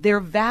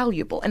 they're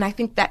valuable. And I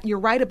think that you're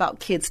right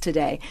about kids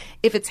today.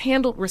 If it's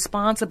handled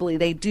responsibly,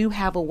 they do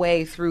have a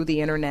way through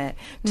the internet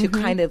to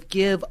kind of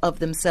give of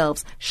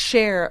themselves,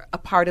 share a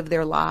part of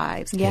their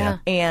lives,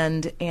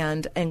 and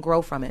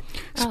grow from it.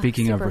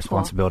 Speaking of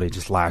responsibility,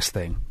 just last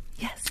thing.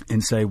 Yes.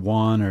 In say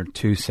 1 or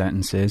 2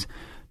 sentences,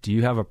 do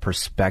you have a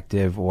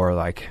perspective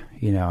or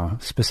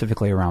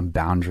specifically around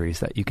boundaries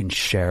that you can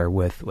share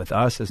with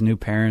us as new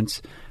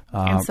parents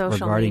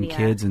regarding media.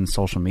 Kids and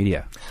social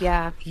media?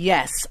 Yeah.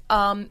 Yes.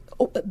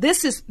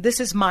 This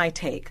is my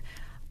take.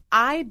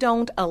 I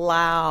don't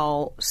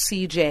allow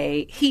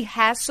CJ. He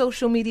has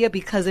social media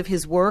because of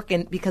his work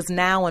and because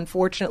now,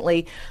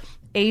 unfortunately,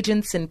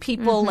 agents and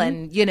people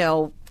and, you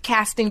know,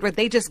 casting, but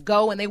they just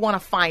go and they want to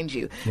find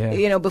you,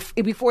 you know,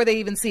 before they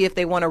even see if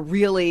they want to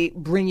really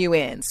bring you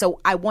in. So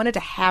I wanted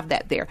to have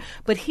that there,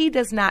 but he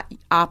does not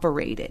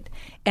operate it.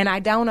 And I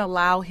don't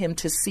allow him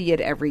to see it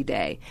every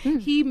day.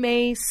 He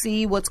may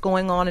see what's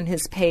going on in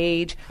his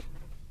page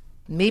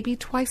maybe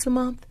twice a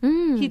month.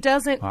 He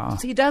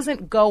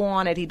doesn't go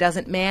on it. He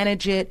doesn't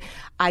manage it.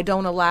 I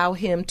don't allow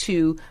him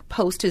to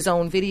post his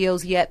own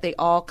videos yet. They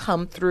all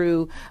come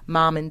through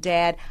mom and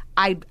dad.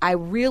 I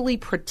really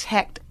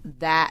protect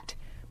that.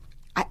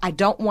 I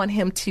don't want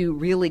him to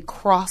really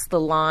cross the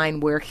line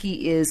where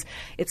he is.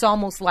 It's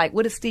almost like,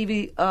 what does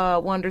Stevie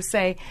Wonder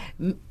say?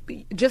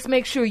 Just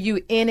make sure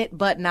you in it,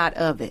 but not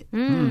of it.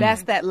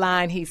 That's that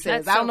line he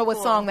says. I don't know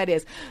what song that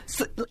is.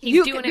 So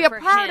you can be a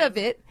part of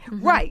it,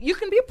 right? You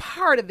can be a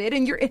part of it,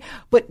 and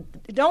but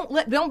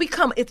don't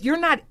become. You're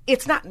not.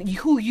 It's not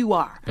who you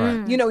are.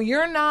 Right. You know,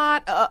 you're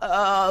not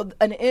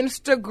an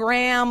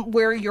Instagram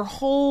where your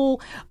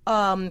whole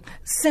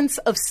sense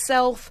of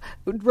self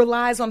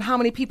relies on how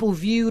many people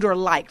viewed or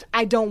liked.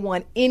 I don't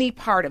want any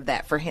part of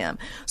that for him.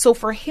 So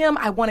for him,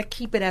 I want to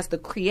keep it as the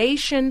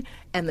creation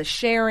and the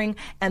sharing,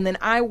 and then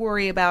I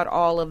worry about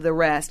all of the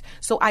rest.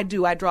 So I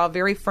draw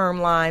very firm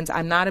lines.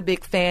 I'm not a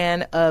big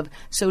fan of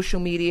social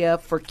media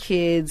for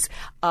kids,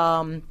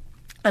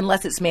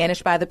 unless it's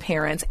managed by the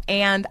parents.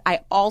 And I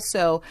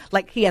also,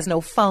 like, he has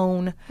no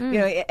phone. You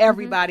know,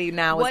 everybody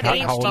now is What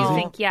age do you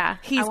think? Yeah.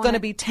 He's going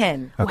to be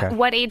 10. Okay.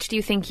 What age do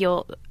you think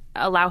you'll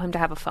allow him to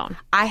have a phone?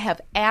 I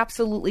have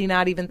absolutely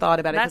not even thought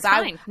about it. That's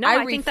fine.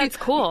 I think that's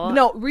cool.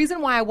 No,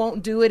 reason why I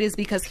won't do it is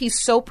because he's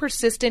so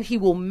persistent. He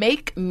will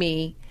make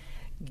me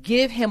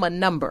give him a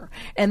number,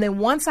 and then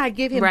once I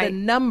give him the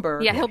number,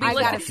 he'll be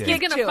like, he's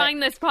gonna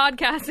find this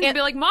podcast and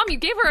be like, Mom, you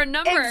gave her a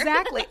number.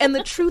 Exactly. And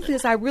the truth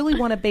is, I really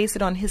want to base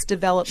it on his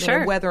development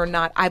and whether or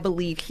not I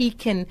believe he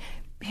can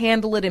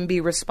handle it and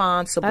be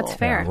responsible. That's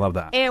fair. I love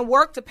that. And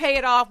work to pay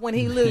it off when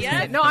he loses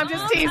it. No, I'm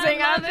just teasing.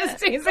 I'm just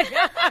teasing.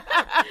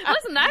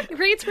 Listen, that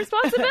creates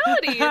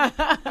responsibility.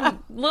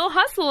 Little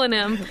hustle in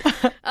him.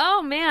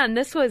 Oh man,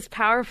 this was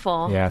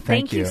powerful. Yeah,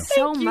 thank you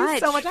so much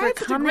for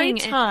coming.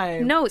 Great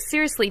time. No,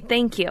 seriously,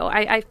 thank you.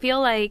 I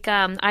feel like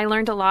I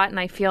learned a lot, and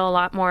I feel a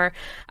lot more.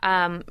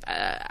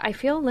 I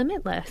feel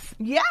limitless.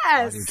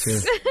 Yes,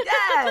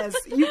 yes,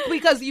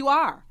 because you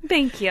are.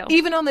 Thank you.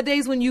 Even on the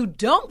days when you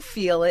don't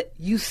feel it,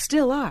 you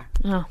still are.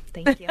 Oh,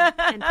 thank you.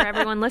 And for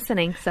everyone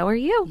listening, so are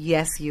you.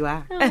 Yes, you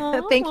are.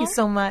 Thank you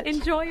so much.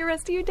 Enjoy your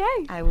rest of your day.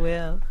 I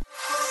will.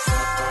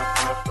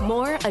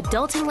 More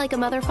Adulting Like a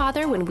Mother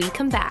Father when we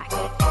come back.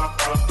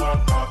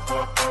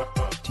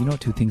 Do you know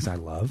 2 things I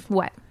love?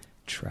 What?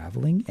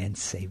 Traveling and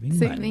saving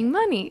money. Saving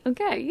money.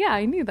 Okay, yeah,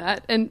 I knew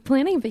that. And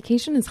planning a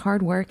vacation is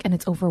hard work and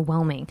it's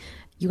overwhelming.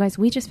 You guys,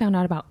 we just found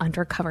out about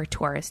Undercover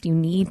Tourist. You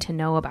need to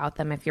know about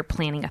them if you're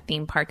planning a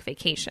theme park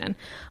vacation.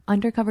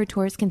 Undercover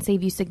Tourist can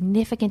save you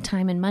significant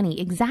time and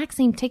money. Exact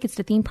same tickets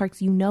to theme parks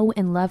you know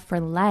and love for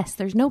less.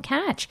 There's no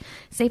catch.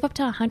 Save up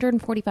to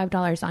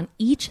 $145 on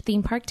each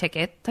theme park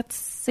ticket. That's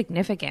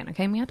significant,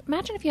 okay?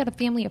 Imagine if you had a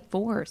family of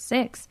 4 or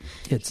 6.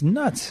 It's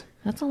nuts.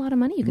 That's a lot of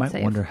money you could might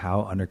save. wonder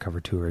how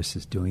Undercover Tourist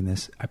is doing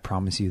this. I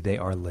promise you they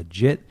are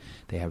legit.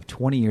 They have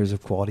 20 years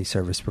of quality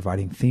service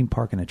providing theme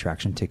park and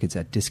attraction tickets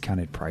at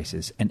discounted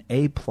prices, an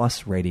A+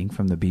 rating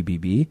from the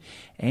BBB,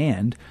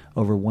 and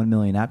over 1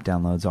 million app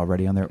downloads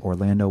already on their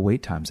Orlando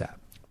Wait Times app.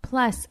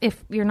 Plus,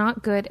 if you're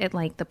not good at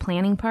like the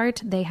planning part,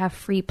 they have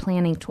free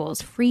planning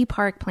tools, free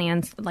park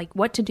plans, like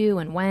what to do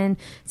and when,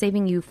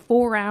 saving you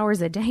 4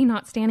 hours a day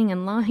not standing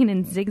in line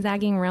and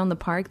zigzagging around the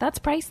park. That's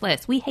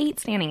priceless. We hate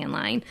standing in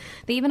line.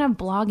 They even have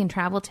blog and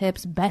travel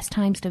tips, best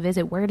times to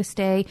visit, where to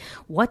stay,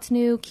 what's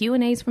new,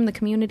 Q&As from the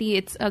community.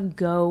 It's a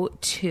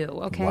go-to,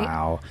 okay?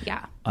 Wow.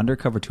 Yeah.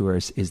 Undercover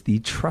Tourist is the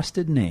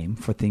trusted name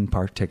for theme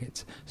park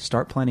tickets.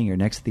 Start planning your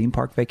next theme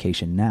park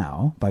vacation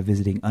now by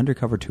visiting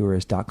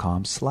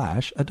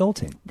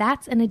undercovertourist.com/adulting.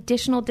 That's an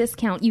additional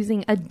discount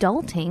using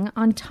adulting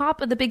on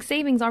top of the big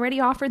savings already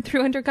offered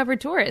through Undercover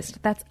Tourist.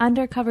 That's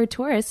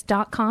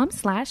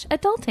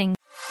undercovertourist.com/adulting.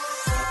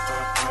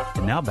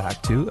 And now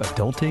back to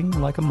Adulting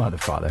Like a Mother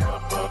Father.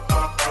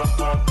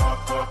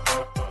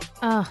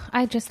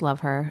 I just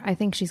love her. I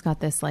think she's got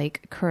this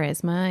like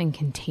charisma and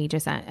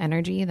contagious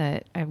energy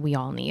that we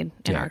all need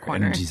in our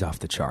corner. Energy's off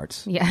the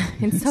charts. Yeah,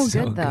 it's so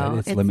good though.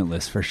 It's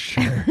limitless for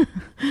sure.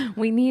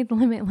 We need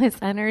limitless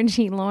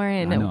energy,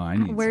 Lauren. I know, I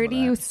need Where do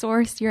you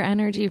source your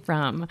energy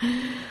from?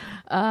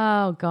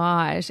 Oh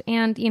gosh.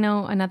 And you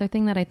know, another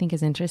thing that I think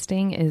is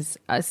interesting is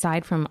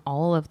aside from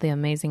all of the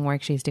amazing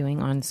work she's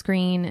doing on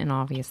screen and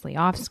obviously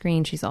off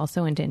screen, she's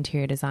also into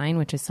interior design,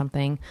 which is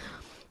something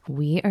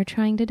we are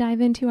trying to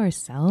dive into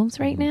ourselves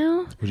right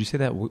now. Would you say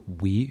that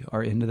we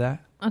are into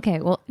that? Okay,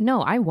 well,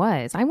 no, I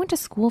was. I went to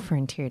school for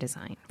interior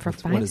design for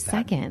 5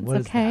 seconds.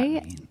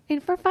 Okay,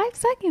 and for 5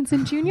 seconds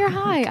in junior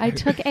high, I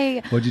took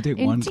a What'd you take,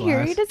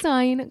 interior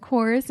design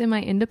course in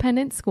my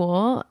independent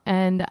school,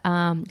 and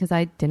because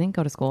I didn't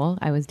go to school,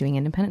 I was doing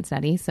independent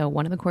study. So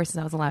one of the courses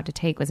I was allowed to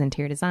take was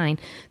interior design.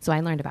 So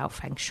I learned about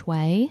feng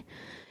shui.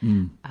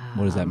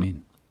 What does that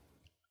mean?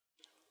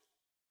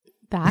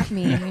 That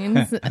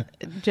means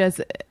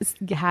just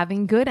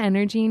having good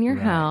energy in your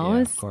house.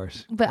 Yeah, of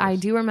course. But I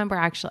do remember,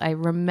 actually, I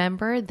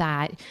remember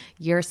that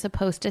you're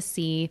supposed to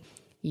see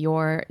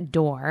your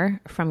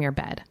door from your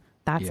bed.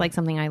 That's like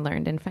something I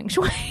learned in Feng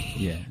Shui.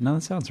 Yeah. No,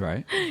 that sounds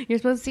right. You're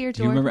supposed to see your door.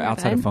 Do you remember from your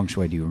outside bed. of Feng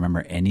Shui, do you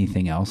remember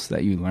anything else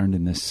that you learned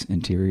in this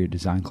interior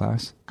design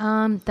class?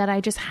 That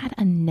I just had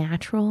a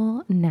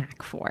natural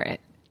knack for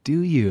it.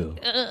 Do you?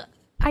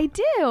 I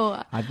do.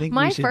 I think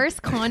my we should,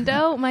 first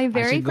condo, my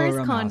very I should go first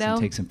around the house condo.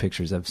 and take some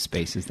pictures of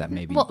spaces that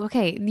maybe. Well,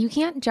 okay, you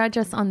can't judge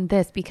us on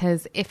this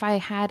because if I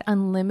had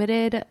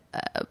unlimited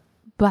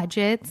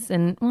budgets,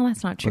 and well,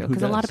 that's not true who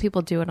because a lot does? of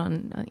people do it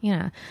on.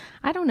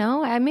 I don't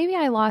know. Maybe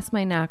I lost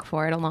my knack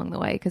for it along the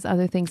way because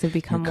other things have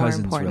become Your more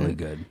cousin's important. really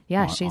good.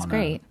 Yeah, on- she's on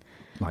great.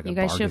 Like You a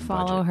guys should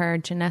bargain follow budget. her,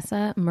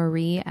 Janessa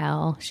Marie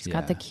L. She's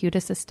got the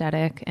cutest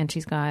aesthetic, and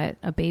she's got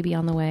a baby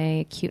on the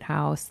way, cute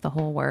house, the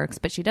whole works.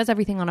 But she does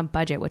everything on a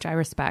budget, which I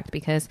respect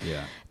because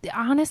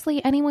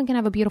honestly, anyone can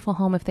have a beautiful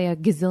home if they have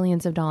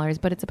gazillions of dollars.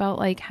 But it's about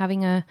like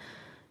having a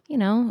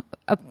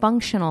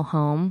functional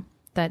home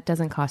that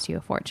doesn't cost you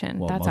a fortune.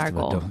 Well, That's most our of it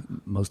goal.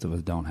 most of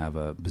us don't have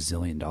a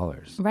bazillion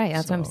dollars. Right,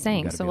 that's what I'm So you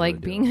saying. gotta So be able like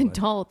to do being it with-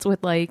 adults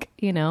with like,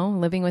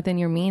 living within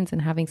your means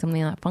and having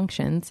something that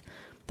functions,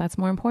 that's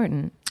more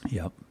important.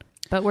 Yep.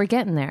 But we're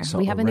getting there. So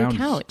we have a new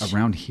couch.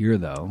 Around here,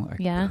 though, like,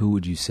 Yeah. who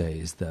would you say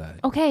is the...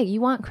 Okay, you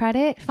want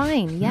credit?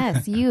 Fine.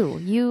 Yes,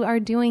 you are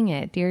doing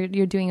it. You're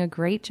doing a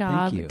great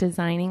job you.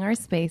 designing our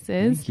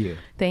spaces. Thank you.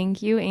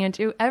 Thank you,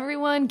 Andrew.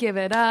 Everyone give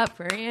it up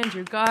for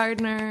Andrew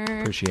Gardner.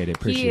 Appreciate it, He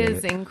appreciate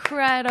is it.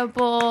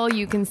 incredible.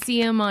 You can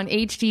see him on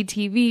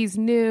HGTV's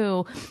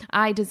new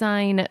I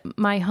Design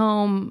My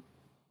Home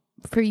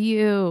for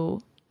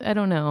You. I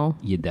don't know.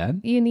 You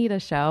done? You need a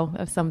show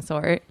of some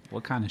sort.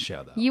 What kind of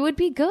show, though? You would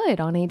be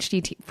good on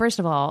HGTV. First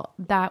of all,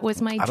 that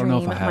was my I don't dream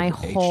know if I have my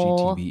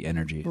whole HGTV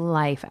energy.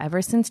 life.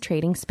 Ever since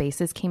Trading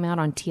Spaces came out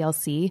on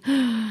TLC,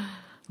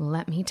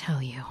 let me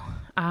tell you,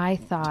 I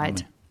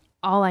thought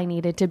all I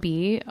needed to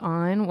be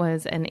on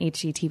was an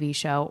HGTV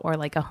show or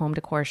like a home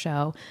decor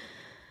show.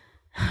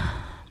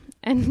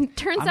 And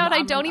turns out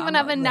I don't even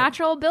have a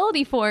natural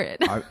ability for it.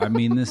 I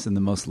mean this in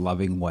the most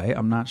loving way.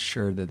 I'm not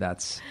sure that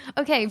that's...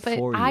 Okay, but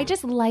for I you.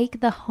 just like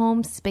the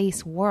home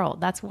space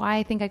world. That's why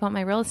I think I got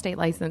my real estate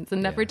license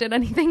and never did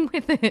anything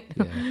with it.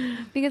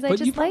 Because I But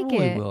you just like probably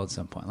it. will at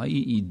some point. Like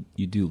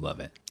you do love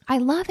it. I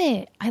love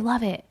it. I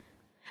love it.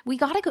 We're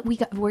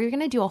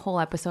gonna do a whole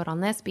episode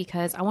on this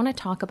because I want to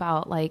talk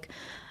about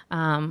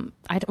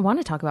I want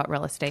to talk about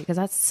real estate because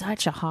that's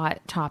such a hot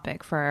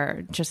topic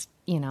for just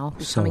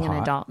becoming an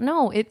hot. adult.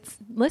 No, it's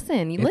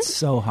It's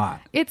so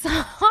hot. It's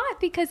hot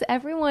because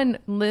everyone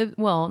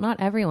not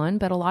everyone,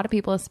 but a lot of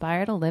people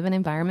aspire to live in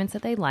environments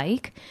that they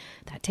like.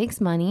 That takes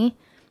money.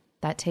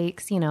 That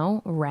takes,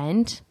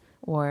 rent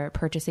or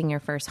purchasing your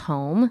first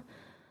home.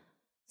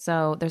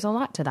 So there's a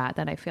lot to that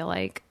I feel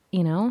like,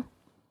 You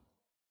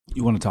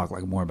want to talk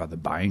more about the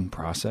buying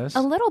process?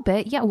 a little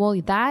bit. Yeah. Well,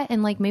 that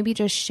and maybe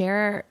just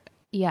share,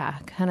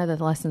 kind of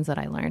the lessons that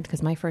I learned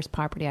because my first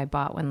property I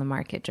bought when the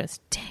market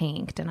just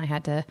tanked and I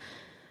had to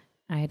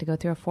go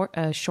through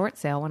a short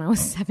sale when I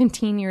was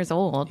 17 years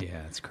old.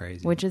 Yeah, it's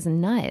crazy. Which is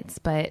nuts,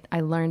 but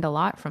I learned a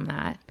lot from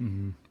that.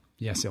 Mm-hmm.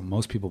 Yeah, so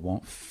most people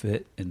won't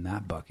fit in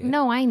that bucket.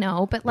 No, I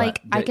know, but I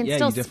can you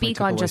still definitely speak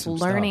took on away just some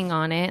learning stuff.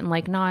 on it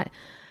and not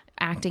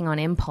acting on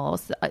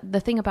impulse. The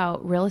thing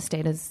about real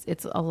estate is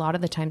it's a lot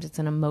of the times it's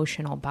an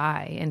emotional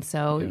buy. And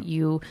so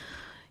you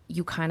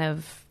kind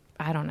of,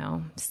 I don't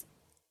know,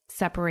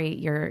 separate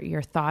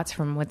your thoughts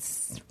from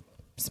what's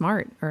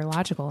smart or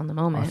logical in the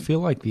moment. I feel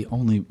like the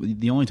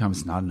only time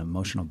it's not an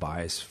emotional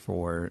buy is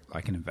for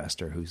an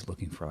investor who's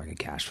looking for a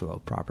cash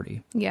flow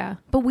property. Yeah.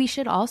 But we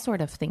should all sort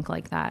of think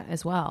like that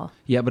as well.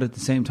 Yeah, but at the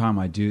same time,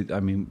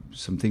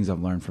 some things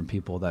I've learned from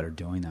people that are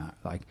doing that.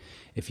 Like,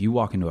 if you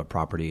walk into a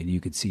property and you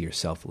could see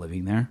yourself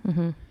living there,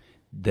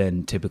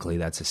 then typically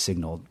that's a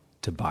signal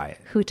to buy it.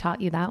 Who taught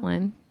you that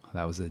one?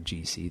 That was a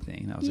GC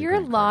thing. That was a You're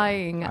Grant Cardone.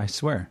 lying. I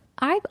swear.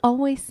 I've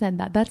always said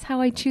that. That's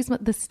how I choose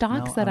the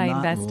stocks that I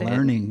invest in. I'm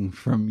learning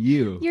from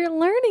you. You're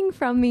learning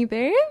from me,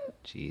 babe.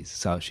 Jeez.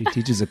 So she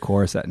teaches a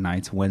course at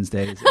nights,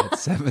 Wednesdays at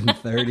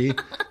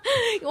 7:30.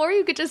 Or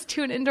you could just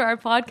tune into our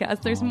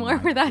podcast. There's more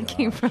where that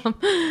came from.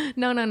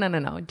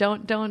 No.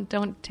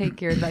 Don't take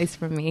your advice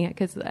from me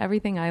because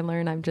everything I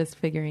learn, I'm just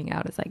figuring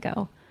out as I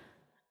go.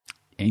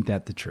 Ain't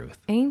that the truth?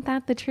 Ain't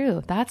that the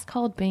truth? That's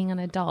called being an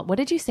adult. What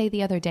did you say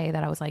the other day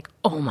that I was like,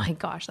 oh my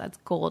gosh, that's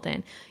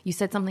golden? You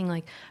said something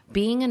like,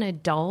 being an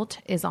adult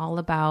is all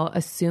about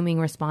assuming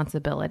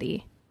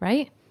responsibility,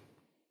 right?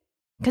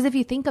 Because if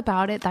you think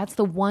about it, that's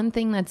the one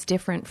thing that's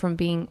different from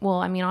being,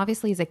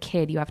 obviously as a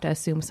kid, you have to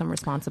assume some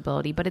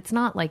responsibility, but it's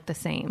not the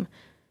same.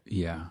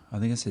 Yeah. I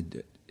think I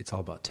said it's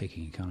all about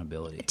taking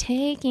accountability.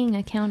 Taking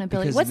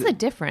accountability. Because What's the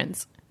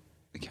difference?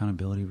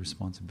 Accountability,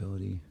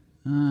 responsibility.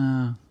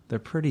 They're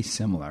pretty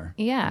similar.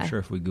 Yeah. I'm sure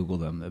if we Google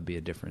them, there'd be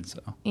a difference,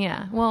 though.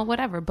 Yeah. Well,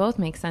 whatever. Both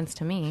make sense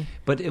to me.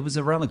 But it was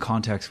around the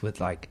context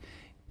with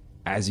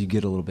as you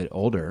get a little bit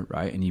older,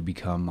 right, and you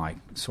become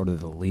sort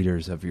of the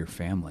leaders of your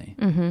family.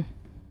 Mm-hmm.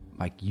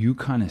 like you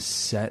kind of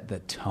set the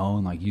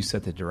tone, like you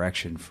set the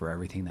direction for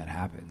everything that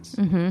happens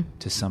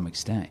to some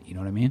extent. You know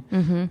what I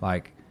mean?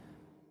 Like,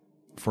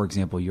 for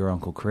example, your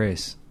Uncle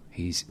Chris,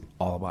 he's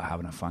all about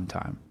having a fun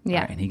time.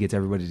 Yeah. Right? And he gets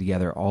everybody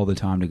together all the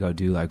time to go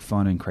do like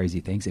fun and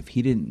crazy things. If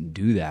he didn't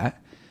do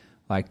that,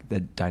 like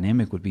the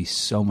dynamic would be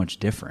so much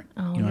different.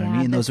 Oh, you know what I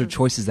mean? Those are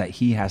choices that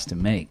he has to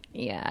make.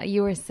 Yeah.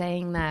 You were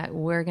saying that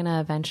we're going to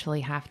eventually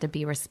have to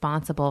be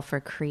responsible for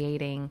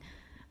creating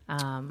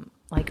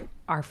like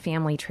our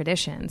family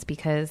traditions,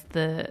 because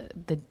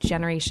the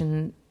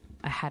generation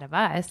ahead of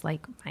us,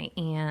 like my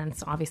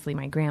aunts, obviously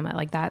my grandma,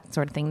 like that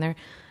sort of thing, they're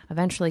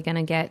eventually going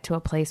to get to a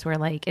place where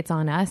like it's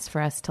on us for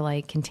us to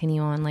like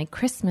continue on like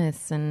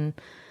Christmas and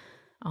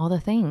all the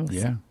things.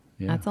 Yeah.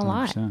 That's a 100%.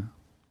 lot.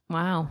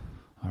 Wow.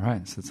 All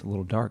right. So it's a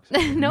little dark. So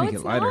No, make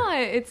it's it lighter.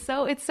 not. It's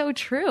so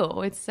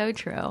true. It's so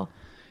true.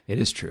 It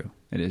is true.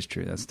 It is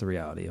true. That's the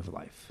reality of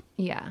life.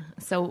 Yeah.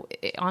 So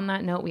on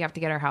that note, we have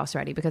to get our house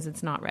ready because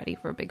it's not ready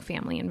for big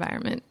family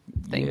environment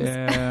things.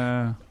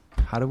 Yeah.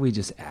 How do we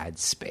just add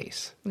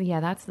space? Yeah,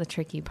 that's the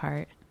tricky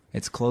part.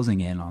 It's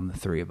closing in on the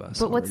three of us.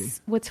 But already.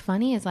 what's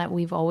funny is that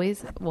we've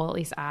always, well, at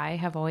least I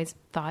have always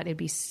thought it'd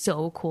be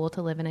so cool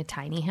to live in a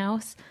tiny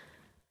house.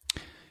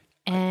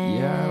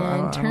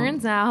 And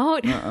turns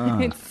out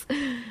it's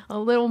a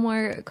little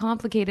more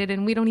complicated,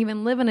 and we don't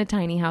even live in a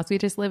tiny house. We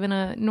just live in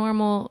a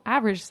normal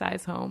average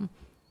size home.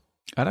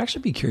 I'd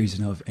actually be curious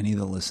to know if any of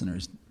the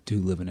listeners do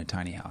live in a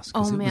tiny house.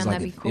 Oh, it man, was like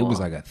that'd be It cool. was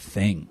like a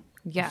thing.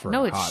 Yeah, for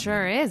no, a it hot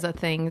sure minute. is a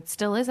thing. It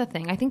still is a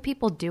thing. I think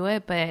people do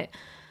it, but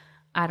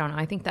I don't know.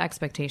 I think the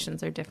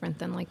expectations are different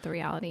than like the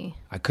reality.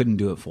 I couldn't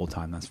do it full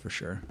time, that's for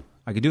sure.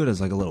 I could do it as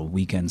like a little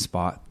weekend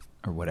spot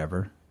or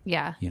whatever,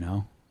 Yeah. you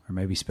know, or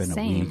maybe spend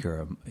Same. a week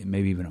or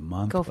maybe even a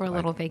month. Go for but, a like,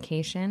 little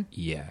vacation.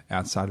 Yeah.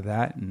 Outside of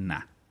that,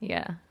 nah.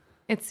 Yeah.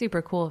 It's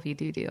super cool if you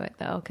do it,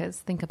 though, because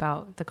think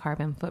about the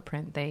carbon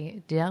footprint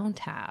they don't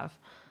have.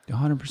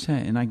 100%.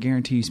 And I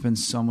guarantee you spend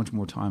so much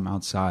more time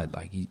outside.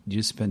 Like you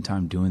just spend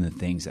time doing the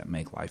things that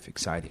make life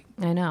exciting,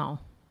 I know.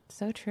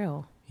 So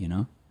true. you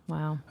know?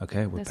 Wow.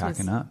 Okay, we're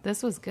packing up.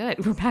 This was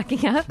good. We're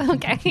packing up.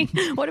 Okay.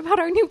 What about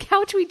our new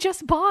couch we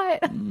just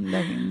bought?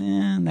 That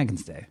can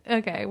stay.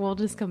 Okay, we'll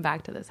just come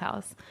back to this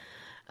house.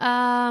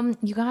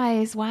 You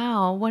guys,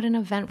 wow, what an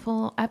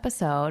eventful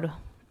episode.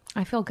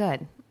 I feel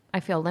good. I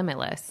feel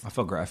limitless. I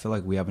feel great. I feel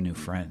like we have a new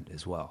friend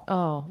as well.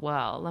 Oh,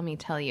 well, let me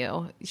tell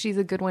you, she's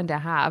a good one to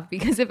have,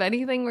 because if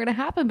anything were to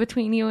happen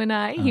between you and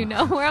I, you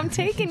know where I'm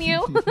taking you.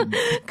 Come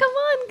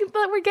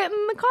on, we're getting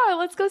in the car.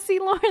 Let's go see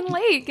Lauren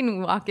Lake. And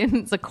we walk in,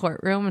 it's a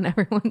courtroom, and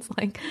everyone's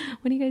like,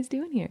 what are you guys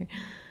doing here?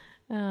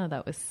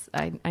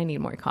 I need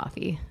more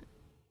coffee.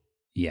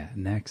 Yeah,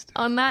 next.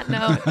 On that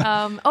note,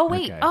 oh,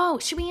 wait. Okay. Oh,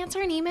 should we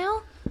answer an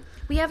email?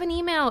 We have an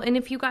email. And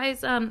if you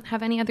guys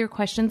have any other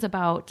questions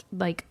about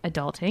like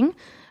adulting,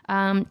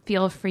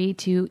 feel free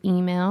to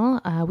email.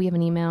 We have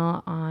an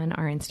email on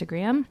our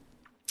Instagram,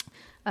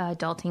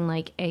 adulting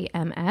like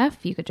AMF.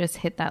 You could just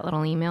hit that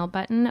little email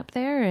button up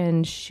there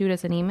and shoot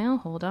us an email.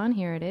 Hold on.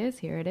 Here it is.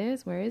 Here it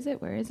is. Where is it?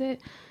 Where is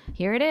it?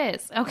 Here it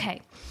is.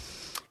 Okay.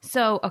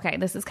 So, okay,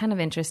 this is kind of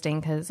interesting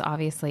because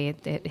obviously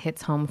it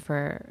hits home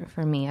for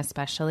me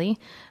especially.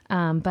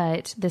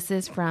 But this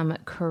is from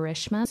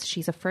Karishma.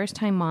 She's a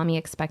first-time mommy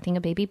expecting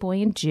a baby boy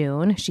in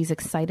June. She's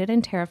excited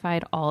and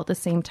terrified all at the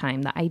same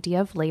time. The idea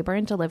of labor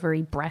and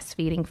delivery,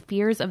 breastfeeding,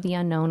 fears of the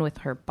unknown with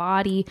her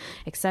body,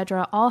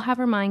 etc., all have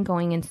her mind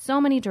going in so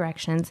many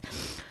directions.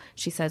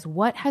 She says,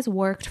 what has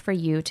worked for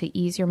you to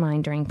ease your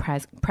mind during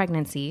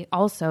pregnancy?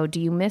 Also, do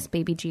you miss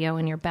baby Gio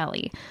in your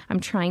belly? I'm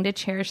trying to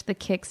cherish the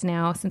kicks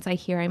now since I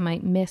hear I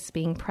might miss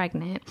being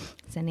pregnant.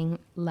 Sending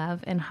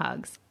love and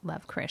hugs.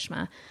 Love,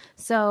 Karishma.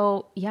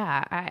 So,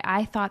 yeah,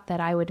 I thought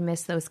that I would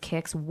miss those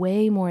kicks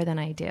way more than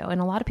I do.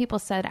 And a lot of people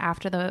said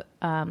after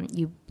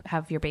you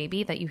have your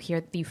baby that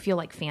you feel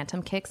like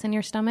phantom kicks in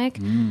your stomach.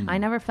 I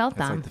never felt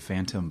That's them. like the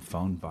phantom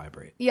phone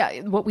vibrate.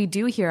 Yeah, what we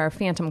do hear are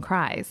phantom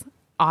cries.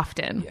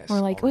 Often. Yes, we're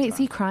like, wait, is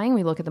he crying?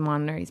 We look at the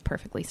monitor. He's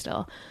perfectly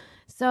still.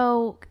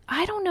 So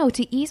I don't know.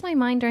 To ease my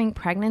mind during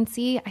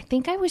pregnancy, I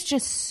think I was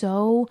just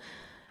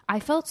I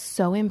felt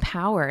so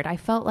empowered. I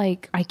felt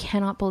like I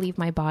cannot believe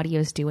my body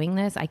is doing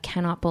this. I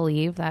cannot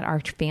believe that our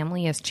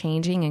family is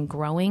changing and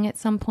growing at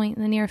some point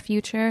in the near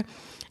future.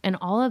 And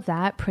all of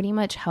that pretty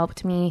much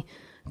helped me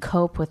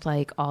cope with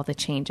like all the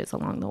changes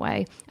along the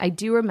way. I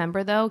do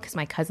remember though, because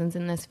my cousin's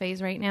in this phase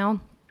right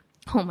now.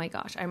 Oh my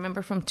gosh. I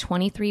remember from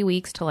 23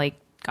 weeks to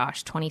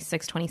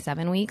 26,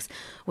 27 weeks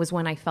was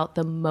when I felt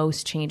the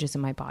most changes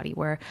in my body,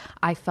 where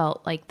I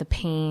felt like the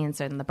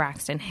pains and the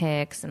Braxton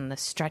Hicks and the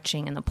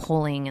stretching and the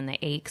pulling and the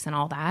aches and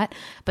all that.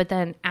 But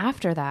then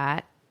after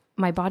that,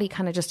 my body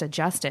kind of just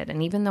adjusted.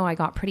 And even though I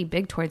got pretty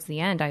big towards the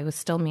end, I was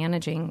still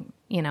managing,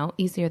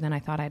 easier than I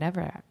thought I'd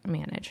ever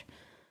manage.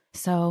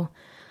 So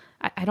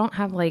I don't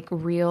have like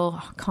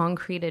real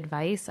concrete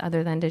advice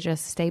other than to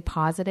just stay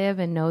positive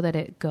and know that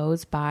it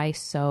goes by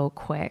so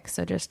quick.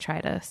 So just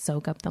try to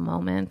soak up the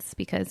moments,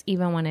 because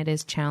even when it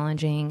is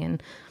challenging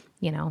and,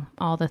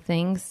 all the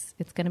things,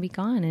 it's going to be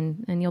gone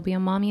and you'll be a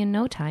mommy in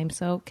no time.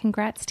 So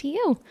congrats to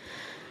you.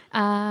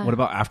 What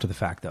about after the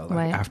fact, though?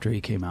 Like what? after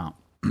he came out?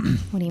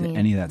 What do you Did mean?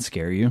 any of that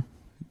scare you?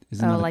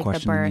 Isn't that a like the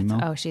question in the birth.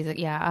 email? Oh, she's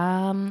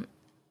yeah.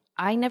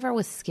 I never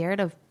was scared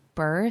of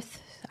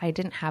birth. I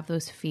didn't have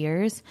those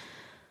fears.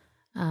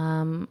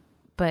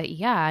 But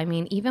yeah, I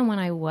mean, even when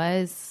I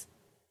was,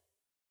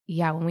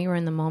 when we were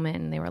in the moment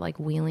and they were like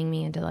wheeling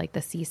me into like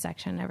the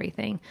C-section and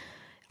everything,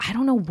 I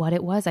don't know what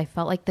it was. I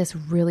felt like this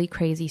really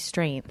crazy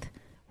strength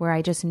where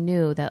I just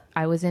knew that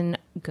I was in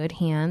good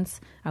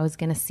hands. I was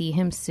going to see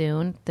him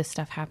soon. This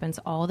stuff happens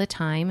all the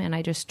time. And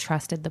I just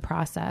trusted the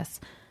process.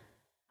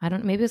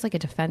 Maybe it was like a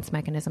defense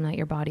mechanism that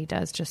your body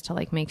does just to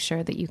like make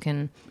sure that you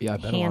can I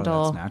bet handle. a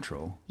lot of that's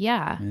natural.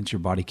 Yeah. I mean, it's your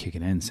body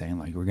kicking in saying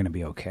like, we're going to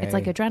be okay. It's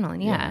like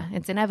adrenaline. Yeah.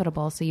 It's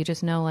inevitable. So you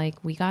just know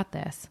like, we got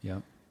this.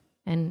 Yep.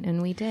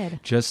 And we did.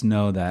 Just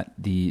know that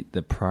the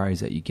prize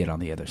that you get on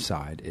the other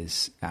side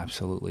is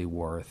absolutely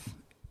worth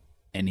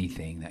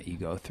anything that you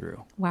go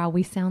through. Wow,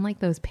 we sound like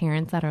those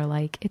parents that are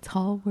like, it's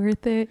all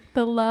worth it,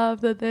 the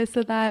love, the this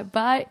or that,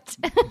 but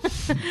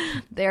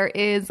there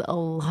is a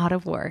lot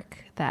of work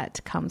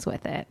that comes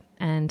with it,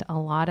 and a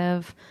lot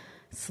of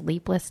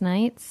sleepless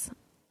nights,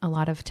 a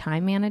lot of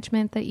time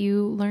management that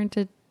you learn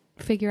to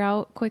figure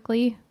out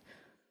quickly.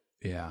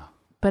 Yeah.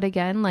 But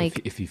again,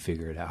 like if you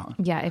figure it out.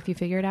 Yeah, if you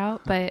figure it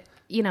out. But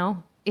you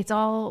know, it's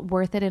all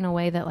worth it in a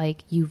way that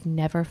like you've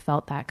never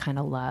felt that kind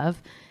of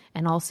love.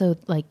 And also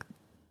like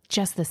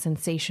just the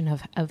sensation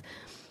of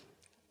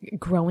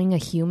growing a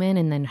human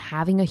and then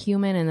having a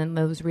human, and then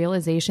those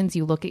realizations,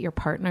 you look at your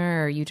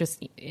partner, or you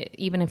just,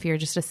 even if you're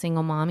just a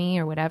single mommy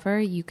or whatever,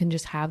 you can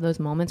just have those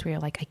moments where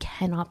you're like, I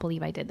cannot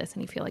believe I did this,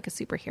 and you feel like a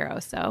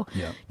superhero. So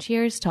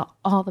cheers to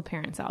all the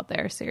parents out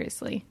there.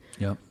 Seriously.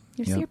 Yep.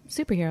 You're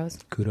superheroes.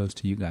 Kudos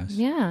to you guys.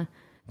 Yeah.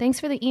 Thanks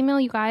for the email,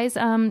 you guys.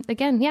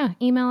 Again,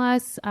 email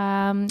us,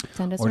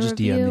 send us or a just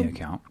review. DM the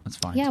account. That's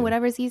fine. Yeah, too.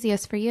 whatever's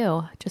easiest for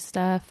you. Just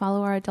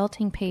follow our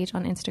adulting page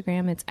on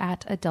Instagram. It's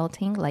at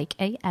adulting like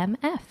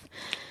AMF.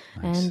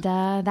 Nice. And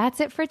that's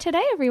it for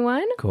today,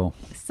 everyone. Cool.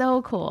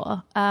 So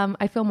cool.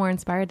 I feel more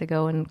inspired to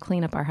go and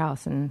clean up our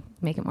house and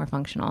make it more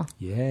functional.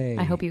 Yay.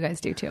 I hope you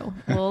guys do too.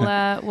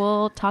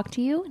 We'll talk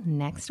to you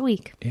next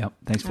week. Yep.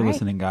 Thanks for All right.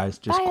 listening, guys.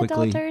 Just Bye,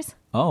 quickly. adulters.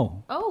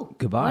 Oh,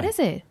 goodbye. What is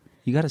it?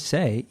 You got to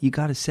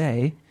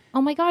say,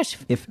 Oh my gosh.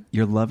 if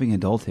you're loving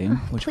adulting,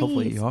 which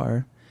hopefully Please. you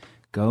are,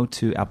 go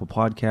to Apple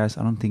Podcasts.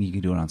 I don't think you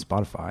can do it on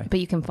Spotify. But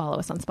you can follow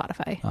us on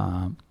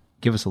Spotify.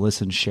 Give us a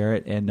listen, share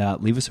it, and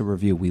leave us a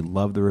review. We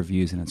love the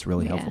reviews, and it's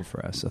really helpful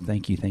for us. So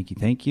thank you.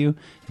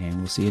 And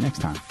we'll see you next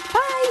time.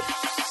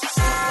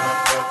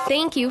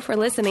 Thank you for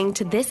listening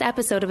to this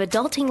episode of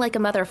Adulting Like a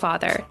Mother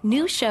Father.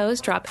 New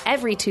shows drop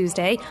every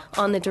Tuesday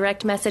on the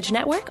Direct Message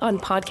Network on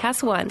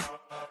Podcast One.